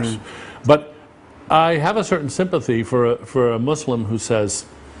 of course. But I have a certain sympathy for a Muslim who says,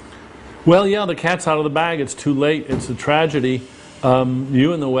 well, yeah, the cat's out of the bag, it's too late, it's a tragedy.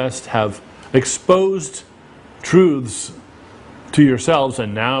 You in the West have exposed truths to yourselves,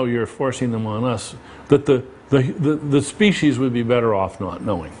 and now you're forcing them on us, that the species would be better off not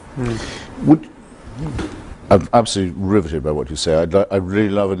knowing. I'm absolutely riveted by what you say. I'd really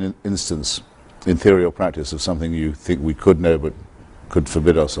love an instance, in theory or practice, of something you think we could know but could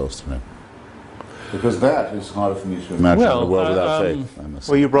forbid ourselves to know. Because that is harder for me to imagine in a world without faith.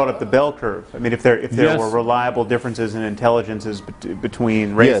 Well, you brought up the bell curve. I mean, if there were reliable differences in intelligences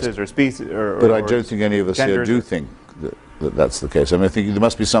between races or species, but I don't think any of us here do think that that's the case. I mean, I think there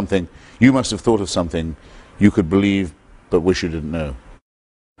must be something. You must have thought of something you could believe, but wish you didn't know.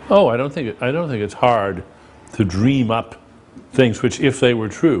 Oh, I don't think it's hard to dream up things which, if they were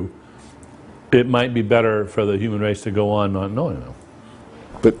true, it might be better for the human race to go on not knowing them.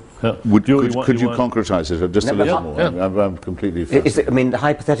 But could you concretize it just a little more? I'm completely fascinated. I mean, the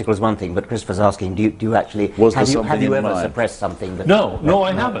hypothetical is one thing, but Christopher's asking, do you actually, have you ever suppressed something? That no,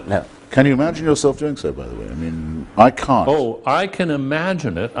 I haven't. No. Can you imagine yourself doing so, by the way? I mean, I can't. Oh, I can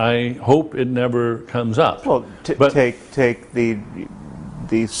imagine it. I hope it never comes up. Well, take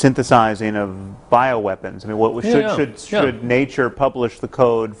the synthesizing of bioweapons. I mean, should nature publish the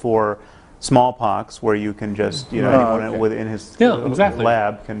code for smallpox, where you can just, anyone within his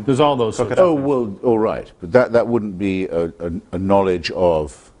lab can. There's all those. Oh well, all right, but that wouldn't be a knowledge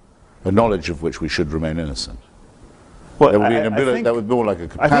of which we should remain innocent. Well, there would be an ability, that would be more like a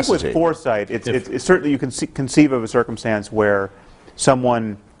capacity. I think with foresight, it's certainly you can conceive of a circumstance where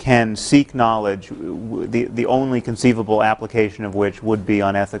someone can seek knowledge, the only conceivable application of which would be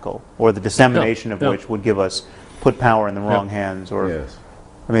unethical, or the dissemination of which would put power in the wrong hands. Or, yes.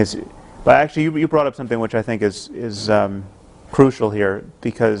 I mean, but actually, you brought up something which I think is crucial here,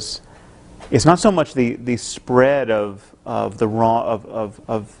 because it's not so much the spread of the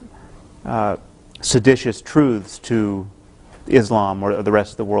seditious truths to Islam or the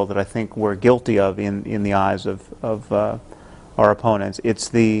rest of the world that I think we're guilty of in the eyes of our opponents. It's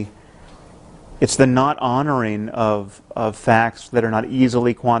the not honoring of facts that are not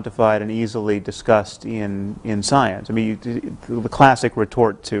easily quantified and easily discussed in science. I mean, the classic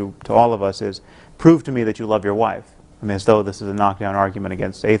retort to all of us is, prove to me that you love your wife. I mean, as though this is a knockdown argument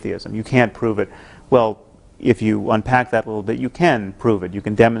against atheism. You can't prove it. Well, if you unpack that a little bit, you can prove it. You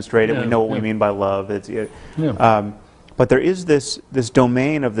can demonstrate it. We know what we mean by love. But there is this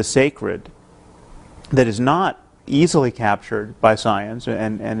domain of the sacred that is not easily captured by science,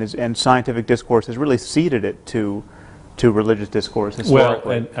 and scientific discourse has really ceded it to religious discourse historically.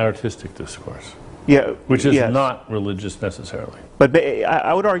 Well, and artistic discourse. Yeah, which is not religious necessarily. But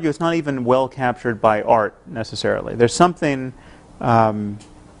I would argue it's not even well captured by art necessarily. There's something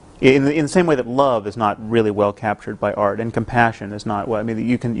in the same way that love is not really well captured by art, and compassion is not. Well, I mean,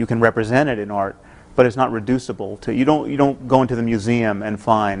 you can represent it in art, but it's not reducible to. You don't go into the museum and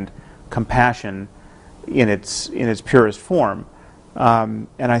find compassion in its purest form. And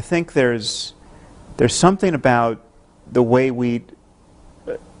I think there's something about the way we,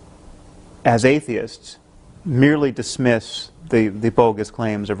 as atheists, merely dismiss the bogus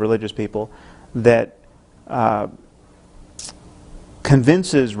claims of religious people that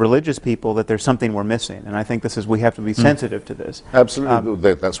convinces religious people that there's something we're missing. And I think we have to be sensitive to this.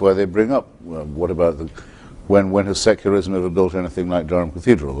 Absolutely. That's why they bring up, what about when has secularism ever built anything like Durham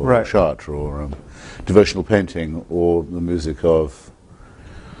Cathedral, or Chartres, or devotional painting, or the music of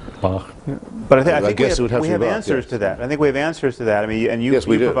Bach? But I think we have answers to that. I think we have answers to that. I mean, and you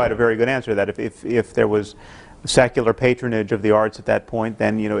provide a very good answer to that. If there was secular patronage of the arts at that point,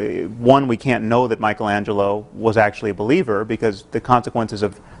 then one, we can't know that Michelangelo was actually a believer, because the consequences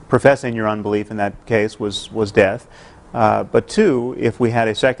of professing your unbelief in that case was death. But two, if we had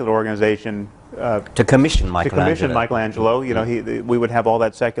a secular organization to commission Michelangelo, we would have all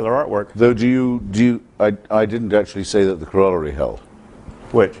that secular artwork. Though, I didn't actually say that the corollary held.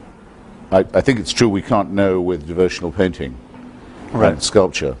 Which? I think it's true we can't know with devotional painting and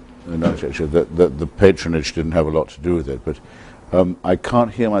sculpture and architecture that the patronage didn't have a lot to do with it. But I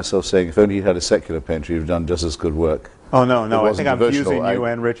can't hear myself saying, if only you had a secular painter, you've done just as good work. Oh, no, I think I'm fusing you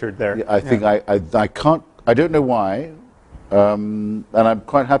and Richard there. I think I can't, I don't know why, and I'm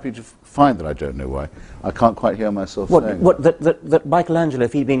quite happy to find that I don't know why. I can't quite hear myself saying that Michelangelo,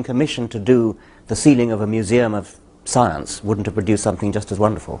 if he'd been commissioned to do the ceiling of a museum of science, wouldn't have produced something just as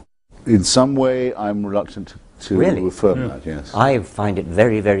wonderful. In some way, I'm reluctant to affirm that, yes. I find it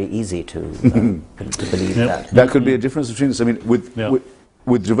very, very easy to believe that. That could be a difference between us. I mean,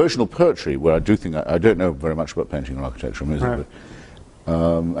 with devotional poetry, where I do think, I don't know very much about painting or architecture or music, but,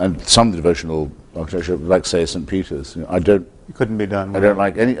 and some devotional architecture, like, say, St. Peter's, it couldn't be done. I don't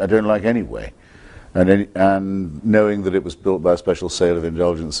like any way. And knowing that it was built by a special sale of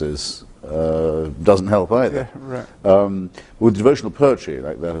indulgences doesn't help either. With devotional poetry,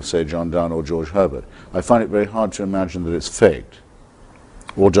 like that of, say, John Donne or George Herbert, I find it very hard to imagine that it's faked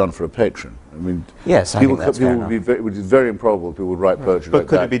or done for a patron. I mean, yes, I think that's fair enough. It would be very improbable people would write poetry like that. But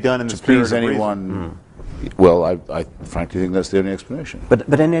could it be done in the spirit please anyone? Well, I frankly think that's the only explanation.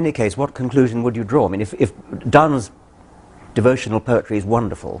 But in any case, what conclusion would you draw? I mean, if Donne's devotional poetry is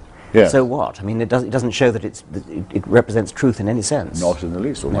wonderful, so what? I mean, it doesn't show that it represents truth in any sense. Not in the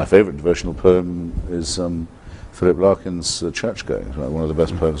least. Well, my favourite devotional poem is Philip Larkin's Churchgoing. It's one of the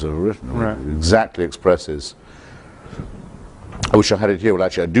best poems ever written. It exactly expresses. I wish I had it here. Well,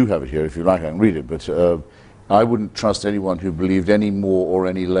 actually, I do have it here. If you like, I can read it. But I wouldn't trust anyone who believed any more or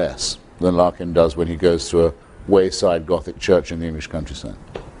any less than Larkin does when he goes to a wayside Gothic church in the English countryside.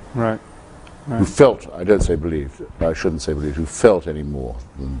 Who felt, I don't say believed, I shouldn't say believed, who felt any more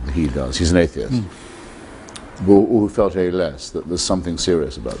than he does. He's an atheist. Or who felt any less, that there's something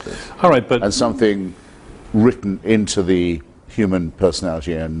serious about this. All right, but... And something written into the human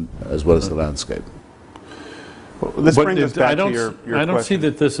personality and as well as the landscape. Well, this brings us back to your I don't see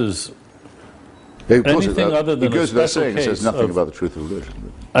that this is anything other than it goes a without special saying, case it says nothing of, about the truth of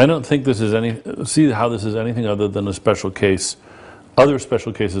religion. I don't think this is any, see how this is anything other than a special case, other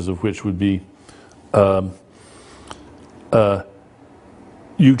special cases of which would be,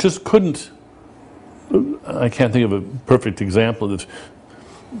 you just couldn't, I can't think of a perfect example of this.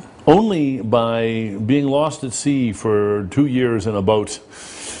 Only by being lost at sea for 2 years in a boat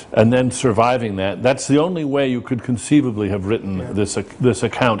and then surviving that, that's the only way you could conceivably have written this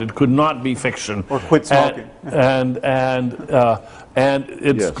account. It could not be fiction. Or quit smoking. And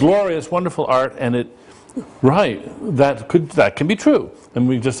it's glorious, wonderful art, and it, that can be true, and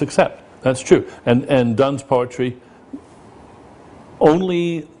we just accept that's true. And Donne's poetry,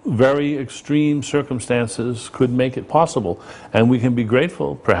 only very extreme circumstances could make it possible. And we can be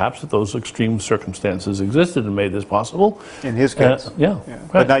grateful, perhaps, that those extreme circumstances existed and made this possible. In his case. Yeah.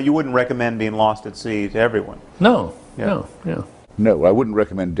 But Right. now you wouldn't recommend being lost at sea to everyone. No. Yeah. No. No, I wouldn't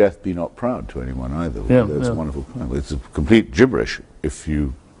recommend Death Be Not Proud to anyone either. Yeah, It's yeah. a wonderful poem. It's a complete gibberish if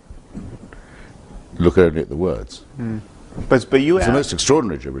you look only at the words. But you It's the asked, most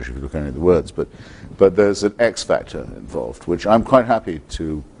extraordinary gibberish if you look only at the words, but there's an X factor involved, which I'm quite happy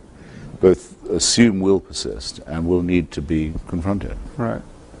to both assume will persist and will need to be confronted. right.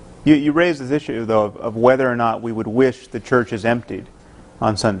 You raised this issue, though, of whether or not we would wish the churches emptied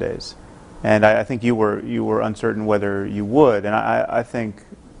on Sundays. And I think you were uncertain whether you would, and I think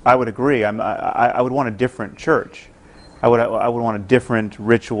I would agree. I would want a different church. I would want a different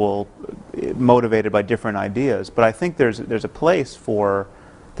ritual motivated by different ideas. But I think there's a place for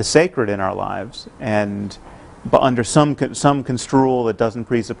the sacred in our lives, but under some construal that doesn't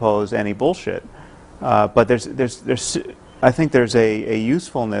presuppose any bullshit. But I think there's a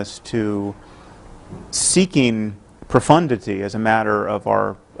usefulness to seeking profundity as a matter of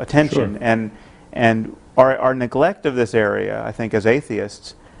our attention, Sure. and our neglect of this area, I think, as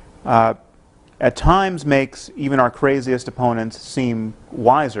atheists, at times makes even our craziest opponents seem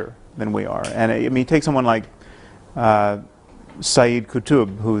wiser than we are. And I mean, take someone like Sayyid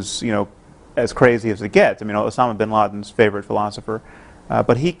Qutb, who's as crazy as it gets. I mean, Osama bin Laden's favorite philosopher,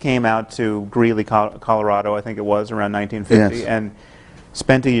 but he came out to Greeley, Colorado, I think it was around 1950, Yes. and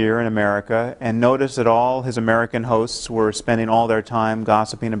spent a year in America, and noticed that all his American hosts were spending all their time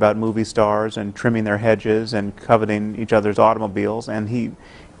gossiping about movie stars and trimming their hedges and coveting each other's automobiles. And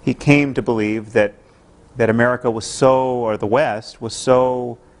he came to believe that America was or the West was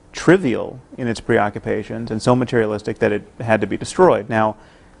so trivial in its preoccupations and so materialistic that it had to be destroyed. Now,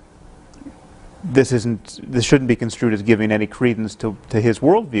 this shouldn't be construed as giving any credence to his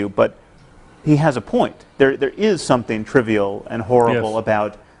worldview, but he has a point. There is something trivial and horrible Yes.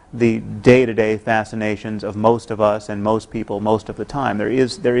 about the day-to-day fascinations of most of us and most people most of the time.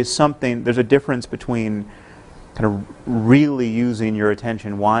 There's a difference between kind of really using your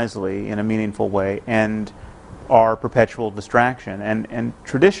attention wisely in a meaningful way and our perpetual distraction. And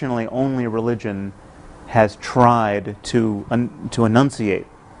traditionally, only religion has tried to enunciate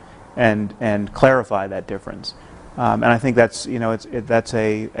and clarify that difference. And I think that's that's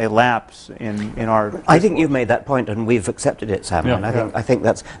a lapse in our. I think you've made that point, and we've accepted it, Sam. Yeah. And I think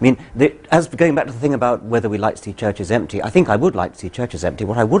that's. I mean, as going back to the thing about whether we like to see churches empty, I think I would like to see churches empty.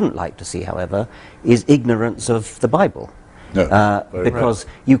 What I wouldn't like to see, however, is ignorance of the Bible, No, because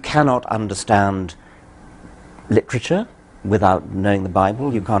you cannot understand literature without knowing the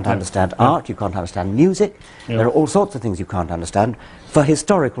Bible. You can't understand art. You can't understand music. Yeah. There are all sorts of things you can't understand for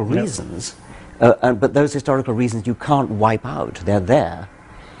historical reasons. But those historical reasons you can't wipe out. They're there.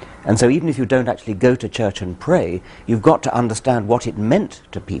 And so even if you don't actually go to church and pray, you've got to understand what it meant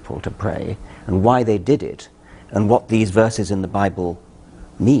to people to pray and why they did it and what these verses in the Bible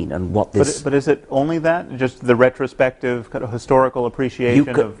mean and what this... But is it only that? Just the retrospective kind of historical appreciation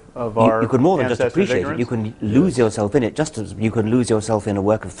of our You could more than just ancestors' appreciate ignorance? it. You can lose yourself in it, just as you can lose yourself in a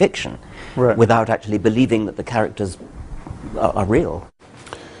work of fiction Right. without actually believing that the characters are real.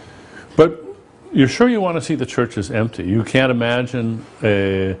 But you're sure you want to see the churches empty? You can't imagine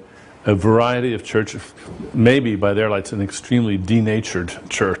a variety of churches, maybe by their lights an extremely denatured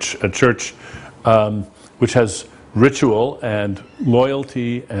church, a church which has ritual and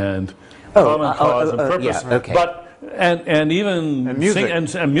loyalty and common cause and purpose, yeah, okay. but and even And music.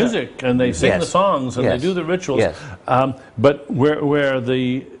 and music, and they sing Yes. the songs and Yes. they do the rituals, Yes. but where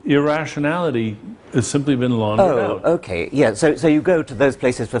the irrationality has simply been laundered out. Okay, yeah. So you go to those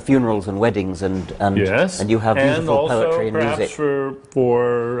places for funerals and weddings, and Yes, and you have beautiful also poetry and perhaps music.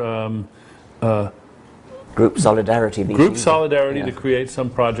 for Group solidarity. group solidarity Yeah. to create some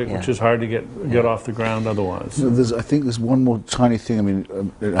project which is hard to get off the ground otherwise. So I think there's one more tiny thing. I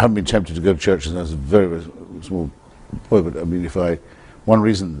mean, I haven't been tempted to go to church as a very, very small boy, but I mean, if I one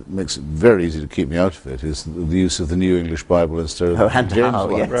reason that makes it very easy to keep me out of it is the use of the New English Bible instead of the James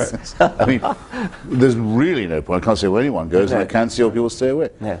one. Yes. I mean, there's really no point. I can't say where anyone goes, and I can see how people stay away.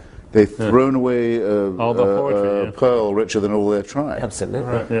 No. They've thrown away all the poetry, a pearl richer than all their tribe. Absolutely.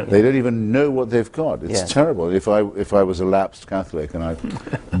 Right, yeah. They don't even know what they've got. It's terrible. If I was a lapsed Catholic and I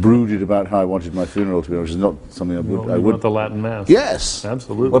brooded about how I wanted my funeral to be, which is not something I would. I want the Latin Mass. Yes,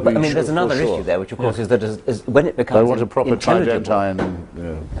 Absolutely. Well, but, I mean, Sure, there's another for sure. issue there, which of course is that is when it becomes I want a proper intelligible, Tridentine.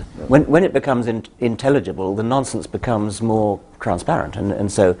 when it becomes intelligible, the nonsense becomes more transparent,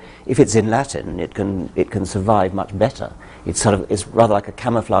 and so if it's in Latin, it can survive much better. It's rather like a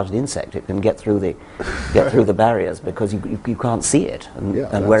camouflaged insect. It can get through the barriers because you can't see it.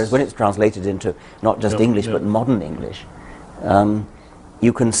 And whereas when it's translated into not just English but modern English,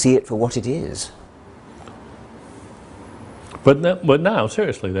 you can see it for what it is. But now,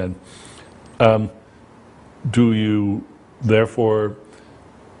 seriously, then, do you therefore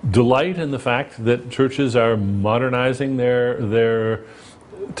delight in the fact that churches are modernizing their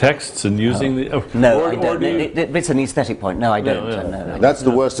texts and using the... No, I don't. It's an aesthetic point. No, I don't. No, That's the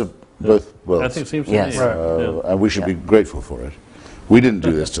worst of both worlds. I think it seems to Yes. me. Right. And we should be grateful for it. We didn't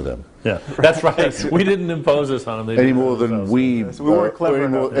do this to them. Yeah, that's right. We didn't impose this on them. They Any did it more than themselves. we, So we weren't clever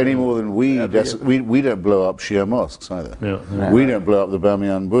enough. any more than we don't blow up Shia mosques either. Yeah. We don't blow up the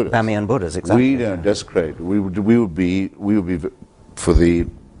Bamiyan Buddhas. Bamiyan Buddhas, exactly. We don't desecrate. We would be, for the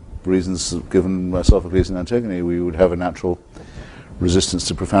reasons given by Sophocles and Antigone, we would have a natural resistance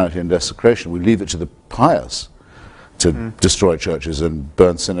to profanity and desecration. We leave it to the pious to destroy churches and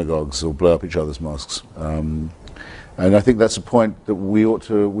burn synagogues or blow up each other's mosques. And I think that's a point that we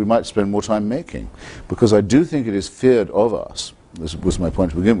might spend more time making, because I do think it is feared of us. This was my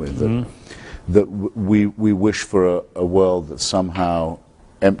point to begin with, that we wish for a world that's somehow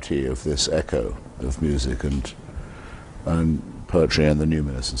empty of this echo of music and poetry and the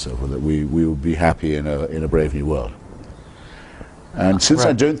numinous and so forth. That we will be happy in a brave new world. And since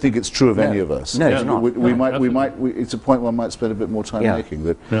I don't think it's true of any of us, No, it's not. it's a point one might spend a bit more time making.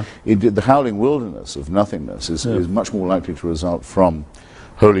 That the howling wilderness of nothingness is much more likely to result from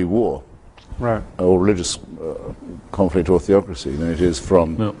holy war, or religious conflict or theocracy, than it is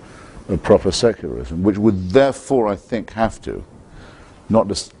from a proper secularism, which would therefore, I think, have to not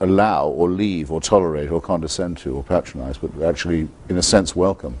just allow or leave or tolerate or condescend to or patronize, but actually, in a sense,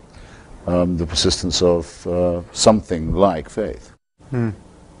 welcome the persistence of something like faith. I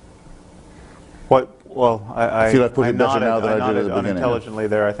feel I've put it better nodded, now than I did at the beginning. unintelligently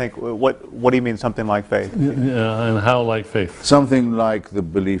there. I think. What do you mean something like faith? Yeah, and how like faith? Something like the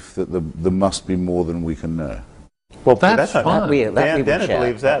belief that there must be more than we can know. Well, That's not, fun. Dennett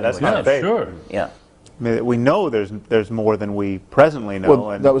believes that. That's not faith. Sure. Yeah. I mean, we know there's more than we presently know.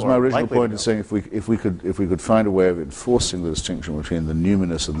 Well, and that was my or original likely to point in know. saying if we could find a way of enforcing the distinction between the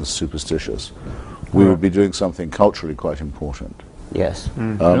numinous and the superstitious, we would be doing something culturally quite important. Yes.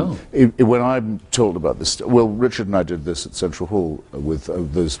 When I'm told about this, well, Richard and I did this at Central Hall with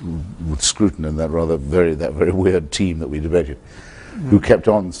Scruton and that very weird team that we debated, who kept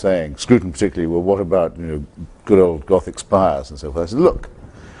on saying, Scruton particularly, well, what about good old Gothic spires and so forth. I said, look,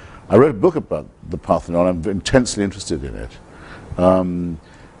 I wrote a book about the Parthenon. I'm intensely interested in it.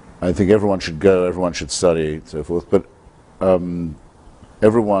 I think everyone should go, everyone should study, and so forth. But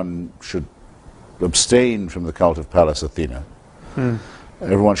everyone should abstain from the cult of Pallas Athena.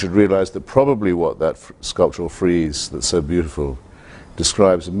 Everyone should realize that probably what that sculptural frieze that's so beautiful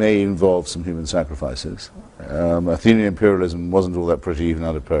describes may involve some human sacrifices. Athenian imperialism wasn't all that pretty even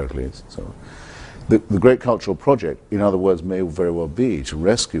under Pericles. So the great cultural project, in other words, may very well be to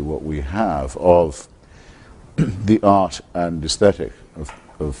rescue what we have of the art and aesthetic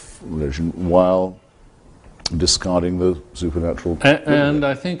of religion while discarding the supernatural. And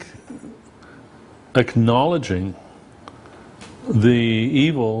I think acknowledging the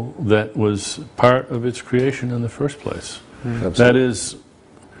evil that was part of its creation in the first place. That is,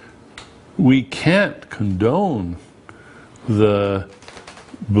 we can't condone the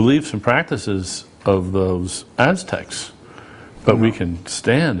beliefs and practices of those Aztecs, but we can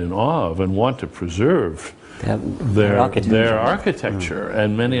stand in awe of and want to preserve their architecture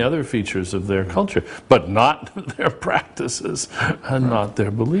and many other features of their culture, but not their practices and not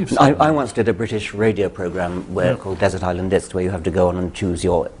their beliefs. I once did a British radio program called Desert Island Discs, where you have to go on and choose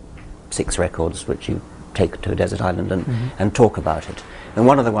your 6 records which you take to a desert island and talk about it. And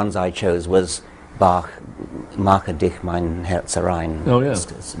one of the ones I chose was Bach, Mache dich mein Herz rein. Oh, yeah.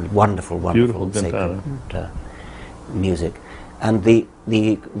 It's wonderful, Beautiful sacred music. And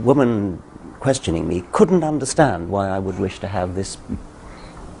the woman questioning me couldn't understand why I would wish to have this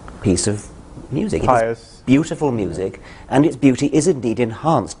piece of music. Pious. It is beautiful music, and its beauty is indeed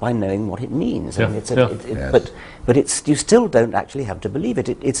enhanced by knowing what it means. I mean, Yes. But it's, you still don't actually have to believe it.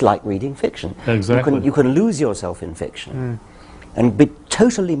 It's like reading fiction. Exactly. You can lose yourself in fiction and be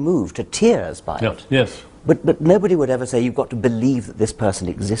totally moved to tears by it. Yes. But nobody would ever say you've got to believe that this person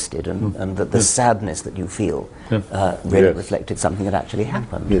existed and that the sadness that you feel really reflected something that actually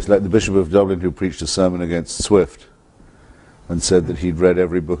happened. Yes, like the Bishop of Dublin who preached a sermon against Swift and said that he'd read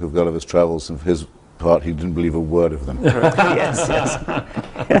every book of Gulliver's Travels, and for his part he didn't believe a word of them. Yes,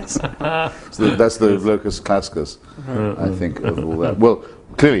 yes. So that's the locus classicus, I think, of all that. Well,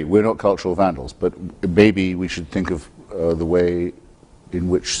 clearly we're not cultural vandals, but maybe we should think of the way in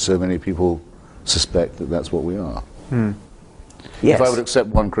which so many people suspect that that's what we are. Yes. If I would accept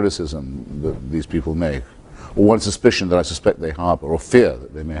one criticism that these people make, or one suspicion that I suspect they harbour, or fear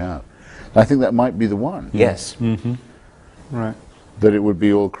that they may have, I think that might be the one. Yes. Right. That it would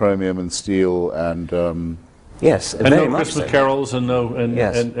be all chromium and steel and... Yes, And very no much Christmas so. carols and no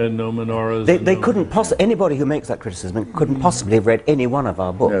Yes. and no menorahs. They couldn't possibly, anybody who makes that criticism couldn't possibly have read any one of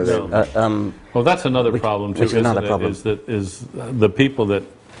our books. No. Well, that's another problem too, which is another isn't it? problem. Is that the people that,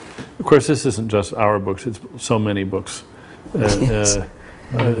 of course, this isn't just our books; it's so many books.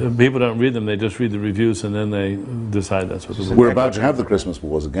 People don't read them; they just read the reviews, and then they decide that's what the book. We're about to have the Christmas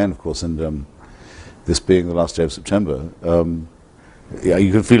Wars again, of course, and this being the last day of September, yeah,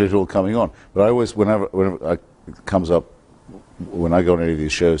 you can feel it all coming on. But I always, whenever it comes up, when I go on any of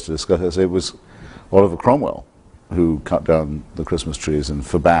these shows to discuss it, I say it was Oliver Cromwell who cut down the Christmas trees and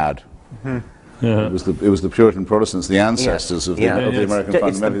forbade. Yeah. It was the Puritan Protestants, the ancestors of the American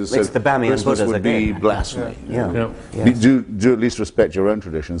fundamentalists, it's the Bamian Christmas Buddhas would be again. blasphemy. Yeah. Yeah. Do at least respect your own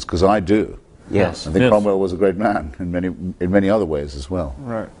traditions, because I do. Yes. I think Yes. Cromwell was a great man in many other ways as well.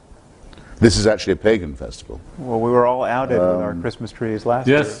 Right. This is actually a pagan festival. Well, we were all outed with our Christmas trees last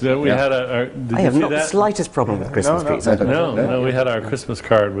year. Yes, we had our. Did I you have see not the that? slightest problem with Christmas No, trees. No, we had our Christmas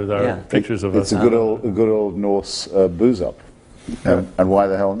card with our pictures of It's us. a good old Norse booze up, and why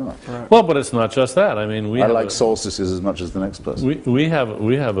the hell not? Well, but it's not just that. I mean, I like solstices as much as the next person. we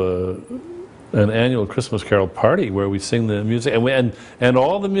have an annual Christmas Carol party where we sing the music and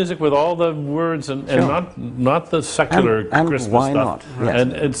all the music with all the words and not the secular And Christmas why stuff. not? Yes.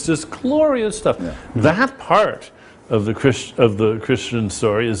 And it's just glorious stuff. That part of the Christian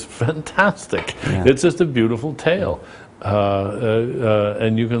story is fantastic. Yeah. It's just a beautiful tale,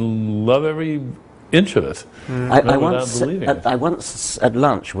 and you can love every inch of it. I without once at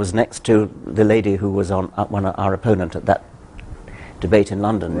lunch was next to the lady who was on our opponent at that debate in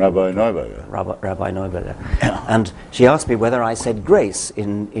London, Rabbi Neuberger. Rabbi Neuberger, and she asked me whether I said grace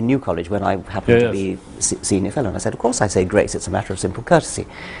in New College when I happened to be senior fellow, and I said, of course I say grace, it's a matter of simple courtesy.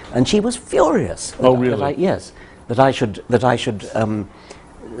 And she was furious. Oh, really? That I should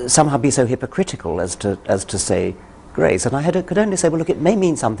somehow be so hypocritical as to say grace. And I could only say, well, look, it may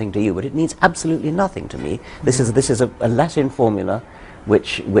mean something to you, but it means absolutely nothing to me. This is a Latin formula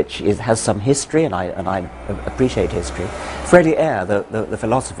which has some history, and I appreciate history. Freddie Eyre, the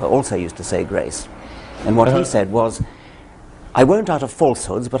philosopher, also used to say grace. And what he said was, I won't utter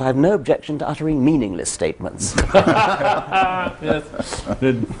falsehoods, but I've no objection to uttering meaningless statements. Yes.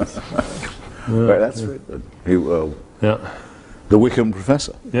 Right, that's very good. Yeah. The Wickham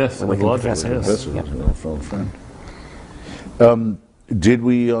professor. Yes. The Wickham logic, professor. yes. Professor was an old friend. Did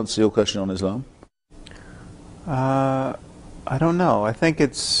we answer your question on Islam? I don't know. I think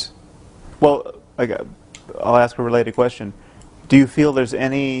it's... Well, I'll ask a related question. Do you feel there's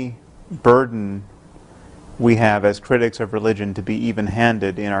any burden we have as critics of religion to be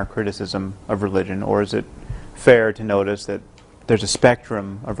even-handed in our criticism of religion, or is it fair to notice that there's a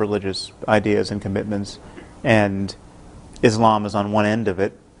spectrum of religious ideas and commitments, and Islam is on one end of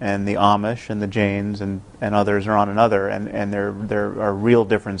it, and the Amish and the Jains and others are on another, and there are real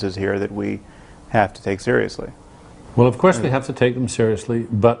differences here that we have to take seriously? Well, of course we have to take them seriously,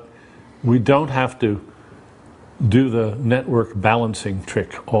 but we don't have to do the network balancing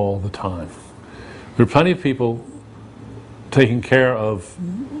trick all the time. There are plenty of people taking care of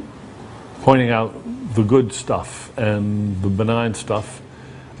pointing out the good stuff and the benign stuff,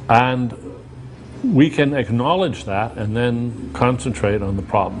 and we can acknowledge that and then concentrate on the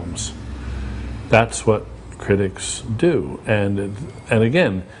problems. That's what critics do. And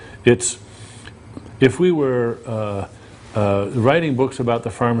again, it's... If we were writing books about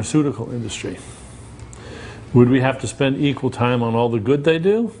the pharmaceutical industry, would we have to spend equal time on all the good they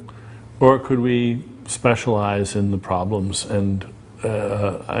do? Or could we specialize in the problems? And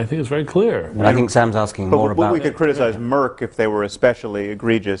I think it's very clear. I think Sam's asking more about... But we could criticize Merck if they were especially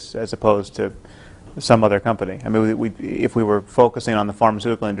egregious as opposed to some other company. I mean, if we were focusing on the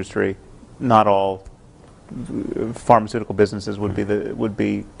pharmaceutical industry, not all pharmaceutical businesses would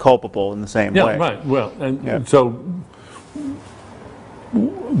be culpable in the same way. Yeah, right. Well, and so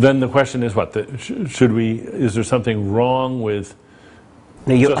then the question is what? Should we? Is there something wrong with?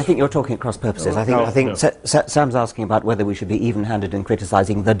 No, I think you're talking at cross purposes. I think Sam's asking about whether we should be even-handed in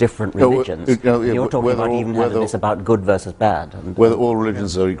criticizing the different religions. You're talking about even-handedness about good versus bad. And, whether all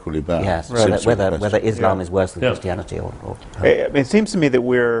religions are equally bad. Yes, whether Islam is worse than Christianity or it seems to me that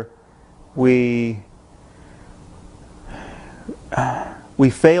we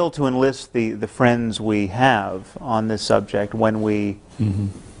fail to enlist the friends we have on this subject when we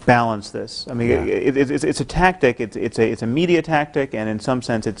balance this. I mean, it's a tactic. It's a media tactic, and in some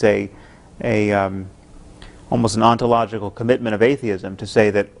sense, it's almost an ontological commitment of atheism to say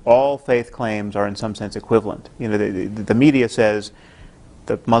that all faith claims are in some sense equivalent. You know, the media says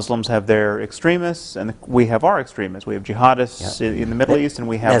the Muslims have their extremists, and we have our extremists. We have jihadists in the Middle East, and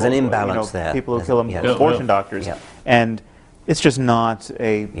we have there's an imbalance there. People who kill abortion doctors, and it's just not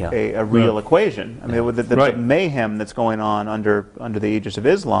a real equation. I mean, the mayhem that's going on under the aegis of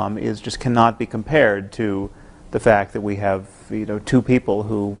Islam just cannot be compared to the fact that we have 2 people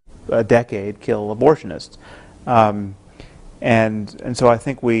who a decade kill abortionists, and so I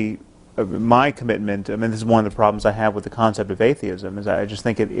think my commitment. I mean, this is one of the problems I have with the concept of atheism. Is I just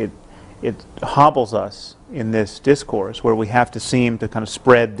think it hobbles us in this discourse where we have to seem to kind of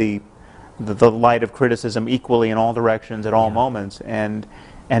spread the light of criticism equally in all directions at all moments, and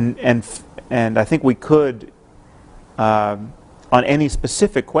I think we could, on any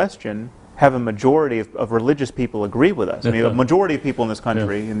specific question, have a majority of religious people agree with us. I mean, a majority of people in this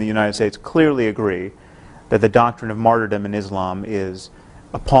country, in the United States, clearly agree that the doctrine of martyrdom in Islam is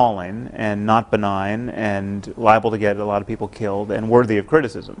appalling and not benign and liable to get a lot of people killed and worthy of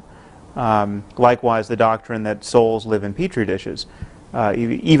criticism. Likewise, the doctrine that souls live in petri dishes.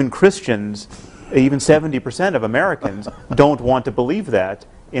 Even Christians, even 70% of Americans don't want to believe that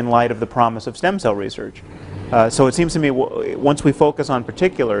in light of the promise of stem cell research. So it seems to me once we focus on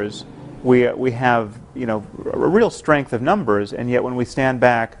particulars, we have a real strength of numbers, and yet when we stand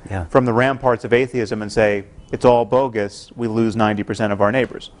back from the ramparts of atheism and say it's all bogus, we lose 90% of our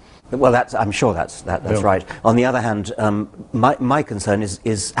neighbors. Well, I'm sure that's right. On the other hand, my concern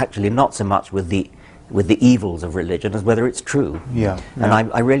is actually not so much with the evils of religion as whether it's true. And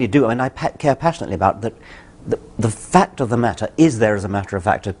I really do. I mean, I care passionately about that. The fact of the matter is there, as a matter of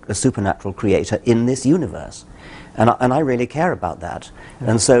fact, a supernatural creator in this universe. And I really care about that.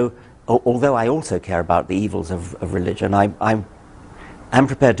 And so, although I also care about the evils of religion, I'm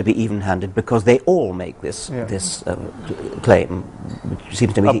prepared to be even-handed because they all make this claim, which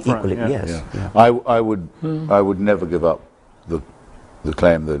seems to me equally. I would never give up the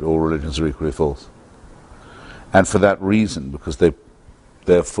claim that all religions are equally false. And for that reason, because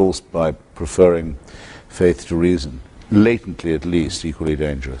they're false by preferring faith to reason, latently at least equally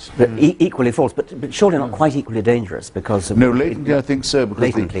dangerous. But equally false, but surely not quite equally dangerous because of... No, latently I think so, because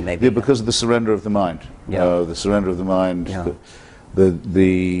latently maybe. Because of the surrender of the mind. The surrender of the mind,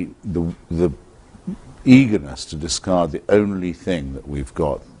 the eagerness to discard the only thing that we've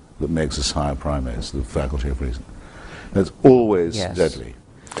got that makes us higher primates, the faculty of reason. That's always deadly.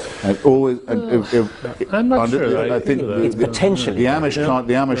 And always, I'm not sure. I think potentially the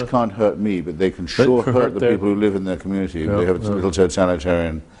Amish can't hurt me, but they can sure hurt the people who live in their community. They have a little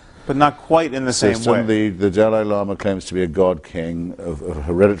totalitarian. But not quite in the same way. The Dalai Lama claims to be a god king of a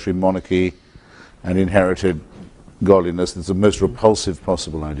hereditary monarchy and inherited godliness. It's the most repulsive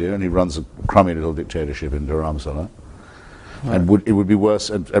possible idea, and he runs a crummy little dictatorship in Dharamsala. Right. And it would be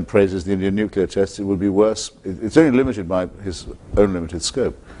worse, and praises the Indian nuclear tests, it would be worse. It's only limited by his own limited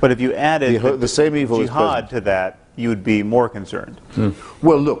scope. But if you added the same evil jihad to that, you would be more concerned.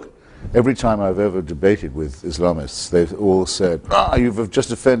 Well, look, every time I've ever debated with Islamists, they've all said, you've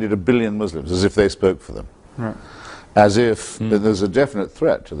just offended 1 billion Muslims, as if they spoke for them. Right. As if there's a definite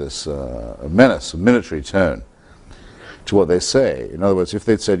threat to this, a menace, a military tone to what they say. In other words, if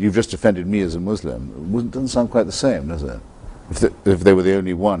they'd said, you've just offended me as a Muslim, it doesn't sound quite the same, does it? If they were the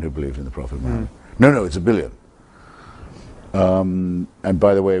only one who believed in the Prophet Muhammad. No, it's 1 billion. And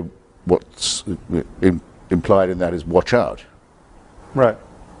by the way, what's implied in that is watch out. Right.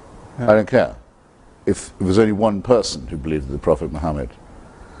 I don't care. If there was only one person who believed that the Prophet Muhammad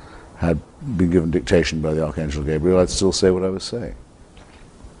had been given dictation by the Archangel Gabriel, I'd still say what I was saying.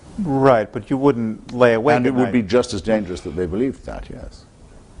 Right, but you wouldn't lay awake And it would be just as dangerous that they believed that, yes.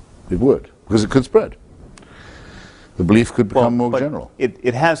 It would, because it could spread. The belief could become more general.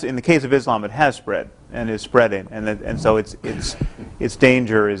 It has, in the case of Islam, it has spread. and is spreading, and so its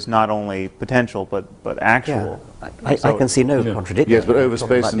danger is not only potential but actual. I can see no contradiction. Yes, but over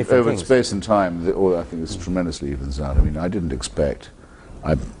things. space and time, I think it's tremendously evens out. I mean, I didn't expect,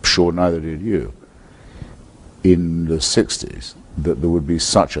 I'm sure neither did you, in the 60s that there would be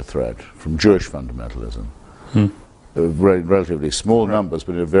such a threat from Jewish fundamentalism. Relatively small numbers,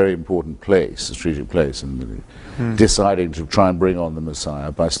 but in a very important place, a strategic place, and deciding to try and bring on the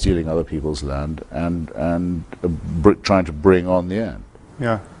Messiah by stealing other people's land and trying to bring on the end.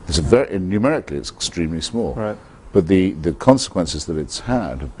 Yeah. It's numerically, it's extremely small. Right. But the consequences that it's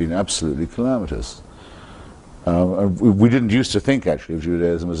had have been absolutely calamitous. We didn't used to think, actually, of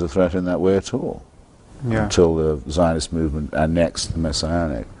Judaism as a threat in that way at all, until the Zionist movement annexed the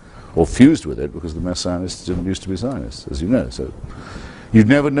Messianic, or fused with it, because the Messianists didn't used to be Zionists, as you know. So you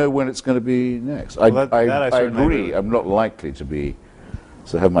never know when it's going to be next. I agree. I'm not likely to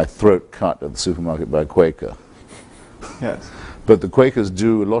have my throat cut at the supermarket by a Quaker. Yes. But the Quakers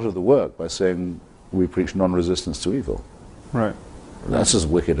do a lot of the work by saying we preach non-resistance to evil. Right. That's as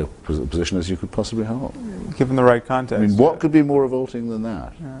wicked a position as you could possibly hold. Given the right context. I mean, what could be more revolting than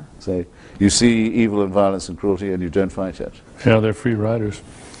that? Yeah. Say, you see evil and violence and cruelty and you don't fight it. Yeah, they're free riders.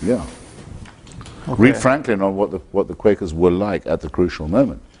 Yeah. Okay. Read Franklin on what the Quakers were like at the crucial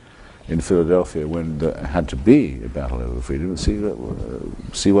moment in Philadelphia when there had to be a battle over freedom, and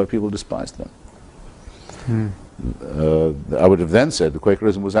see why people despised them. I would have then said that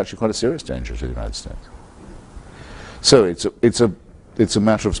Quakerism was actually quite a serious danger to the United States. So it's a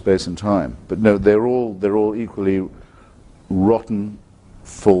matter of space and time. But no, they're all equally rotten,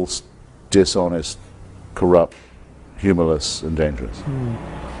 false, dishonest, corrupt, humorless, and dangerous.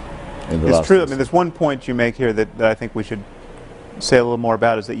 It's true. I mean, there's one point you make here that I think we should say a little more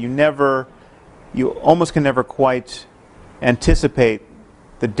about, is that you almost can never quite anticipate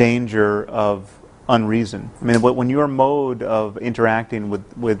the danger of unreason. I mean, when your mode of interacting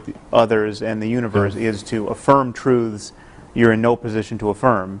with others and the universe is to affirm truths you're in no position to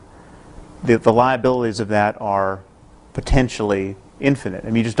affirm, the liabilities of that are potentially infinite. I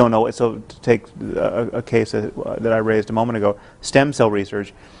mean, you just don't know. So to take a case that I raised a moment ago, stem cell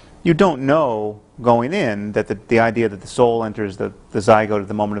research, you don't know going in that the idea that the soul enters the zygote at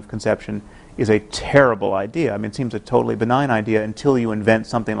the moment of conception is a terrible idea. I mean, it seems a totally benign idea until you invent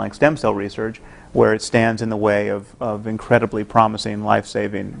something like stem cell research, where it stands in the way of incredibly promising,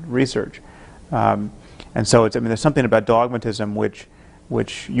 life-saving research. And so there's something about dogmatism which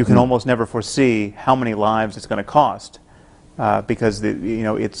you can almost never foresee how many lives it's going to cost, because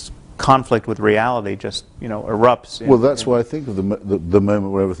its conflict with reality just erupts. Well, that's why I think of the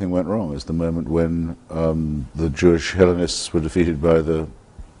moment where everything went wrong is the moment when the Jewish Hellenists were defeated by the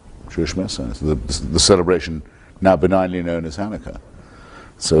Jewish Messianists, the celebration now benignly known as Hanukkah,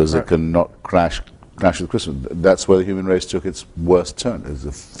 so as it can not clash with Christmas. That's where the human race took its worst turn. There's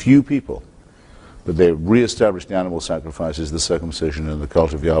a few people, but they re-established the animal sacrifices, the circumcision, and the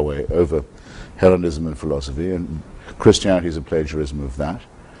cult of Yahweh over Hellenism and philosophy, and Christianity is a plagiarism of that.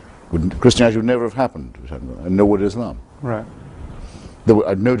 Christianity would never have happened, and nor would Islam. Right.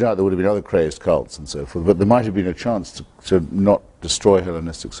 No doubt there would have been other crazed cults and so forth, but there might have been a chance to not destroy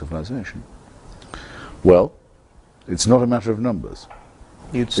Hellenistic civilization. Well, it's not a matter of numbers.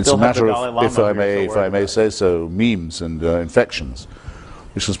 It's a matter of, if I may say so, memes and infections,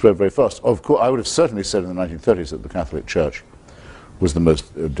 which will spread very fast. Of course, I would have certainly said in the 1930s that the Catholic Church was the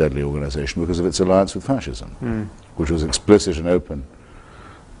most deadly organization because of its alliance with fascism, which was explicit and open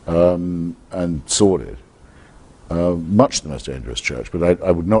and sordid. Much the most dangerous church, but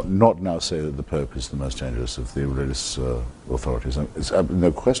I would not now say that the Pope is the most dangerous of the religious authorities. It's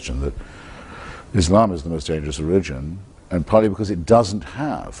no question that Islam is the most dangerous religion, and partly because it doesn't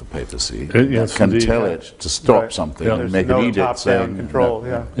have a papacy that can tell it to stop something and make an edict saying control.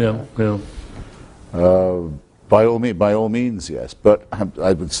 By all means, yes. But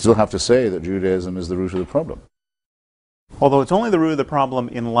I would still have to say that Judaism is the root of the problem. Although it's only the root of the problem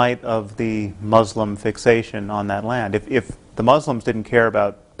in light of the Muslim fixation on that land. If the Muslims didn't care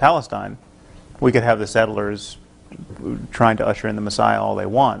about Palestine, we could have the settlers trying to usher in the Messiah all they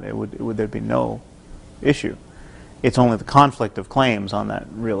want. There'd be no issue. It's only the conflict of claims on that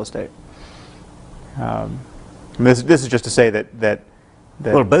real estate. This is just to say that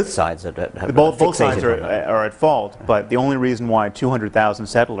well, both sides are both sides are at fault, but the only reason why 200,000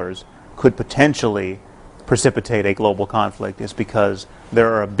 settlers could potentially precipitate a global conflict is because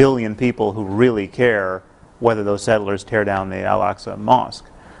there are 1 billion people who really care whether those settlers tear down the Al-Aqsa Mosque.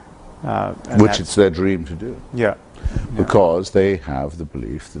 Which it's their dream to do. Yeah. Because they have the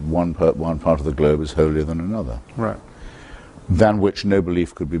belief that one part of the globe is holier than another. Right. Than which no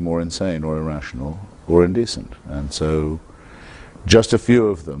belief could be more insane or irrational or indecent. And so just a few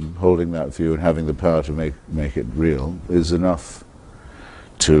of them holding that view and having the power to make it real is enough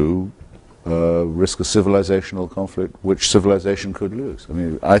to risk a civilizational conflict which civilization could lose. I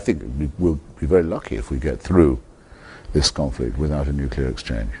mean, I think we'll be very lucky if we get through this conflict without a nuclear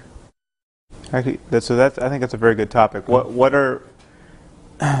exchange. Actually, I think that's a very good topic. What are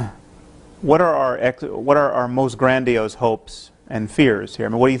our most grandiose hopes and fears here? I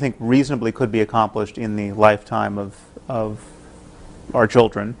mean, what do you think reasonably could be accomplished in the lifetime of our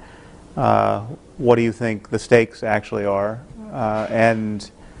children? What do you think the stakes actually are? And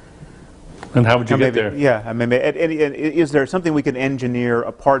how would you get there? Yeah, I mean, is there something we can engineer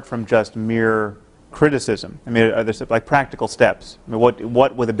apart from just mere criticism? I mean, are there like practical steps? I mean,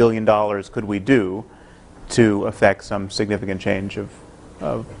 what with $1 billion could we do to affect some significant change of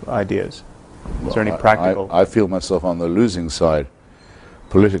ideas? Is there any practical? I feel myself on the losing side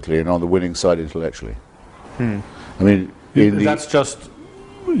politically and on the winning side intellectually. I mean, that's just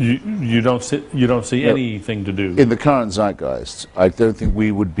you don't see anything to do. In the current zeitgeist, I don't think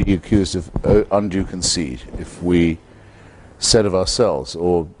we would be accused of undue conceit if we said of ourselves,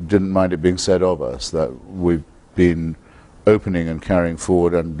 or didn't mind it being said of us, that we've been opening and carrying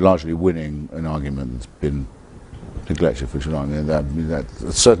forward and largely winning an argument that's been neglected for too long. And that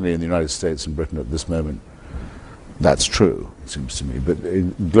certainly in the United States and Britain at this moment, that's true, it seems to me. But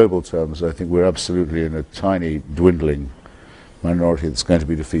in global terms, I think we're absolutely in a tiny, dwindling minority that's going to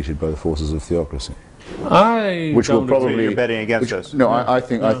be defeated by the forces of theocracy. Which will probably you're betting against us. No, I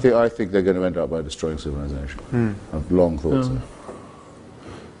think they're going to end up by destroying civilization. I've long thought so.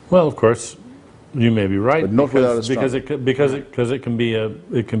 Well, of course, you may be right, but not without a struggle. because it can be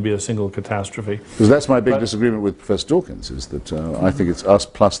a single catastrophe. Because that's my big disagreement with Professor Dawkins, is that I think it's us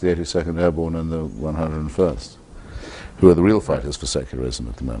plus the 82nd Airborne and the 101st who are the real fighters for secularism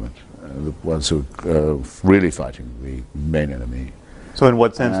at the moment, the ones who are really fighting the main enemy. So in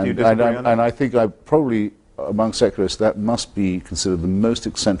what sense do you disagree on that? And I think probably among secularists that must be considered the most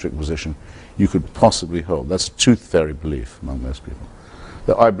eccentric position you could possibly hold. That's a tooth fairy belief among most people.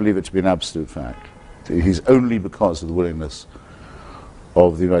 That I believe it to be an absolute fact. It is only because of the willingness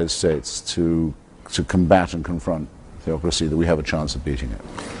of the United States to combat and confront theocracy that we have a chance of beating it.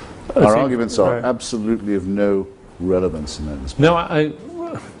 Our arguments are absolutely of no relevance in that respect.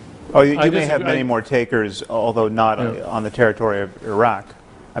 No, you may have many more takers, although not on the territory of Iraq.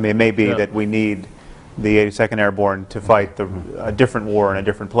 I mean, it may be that we need the 82nd Airborne to fight a different war in a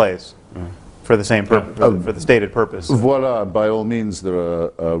different place for the same purpose, for the stated purpose. Voila, by all means, there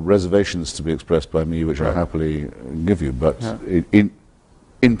are reservations to be expressed by me, which I happily give you, but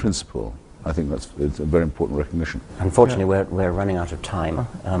in principle, I think it's a very important recognition. Unfortunately, we're running out of time.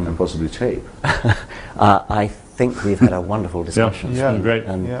 And possibly tape. I think we've had a wonderful discussion. Great.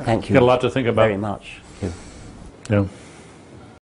 And thank you Got a lot to think about. very much. Yeah.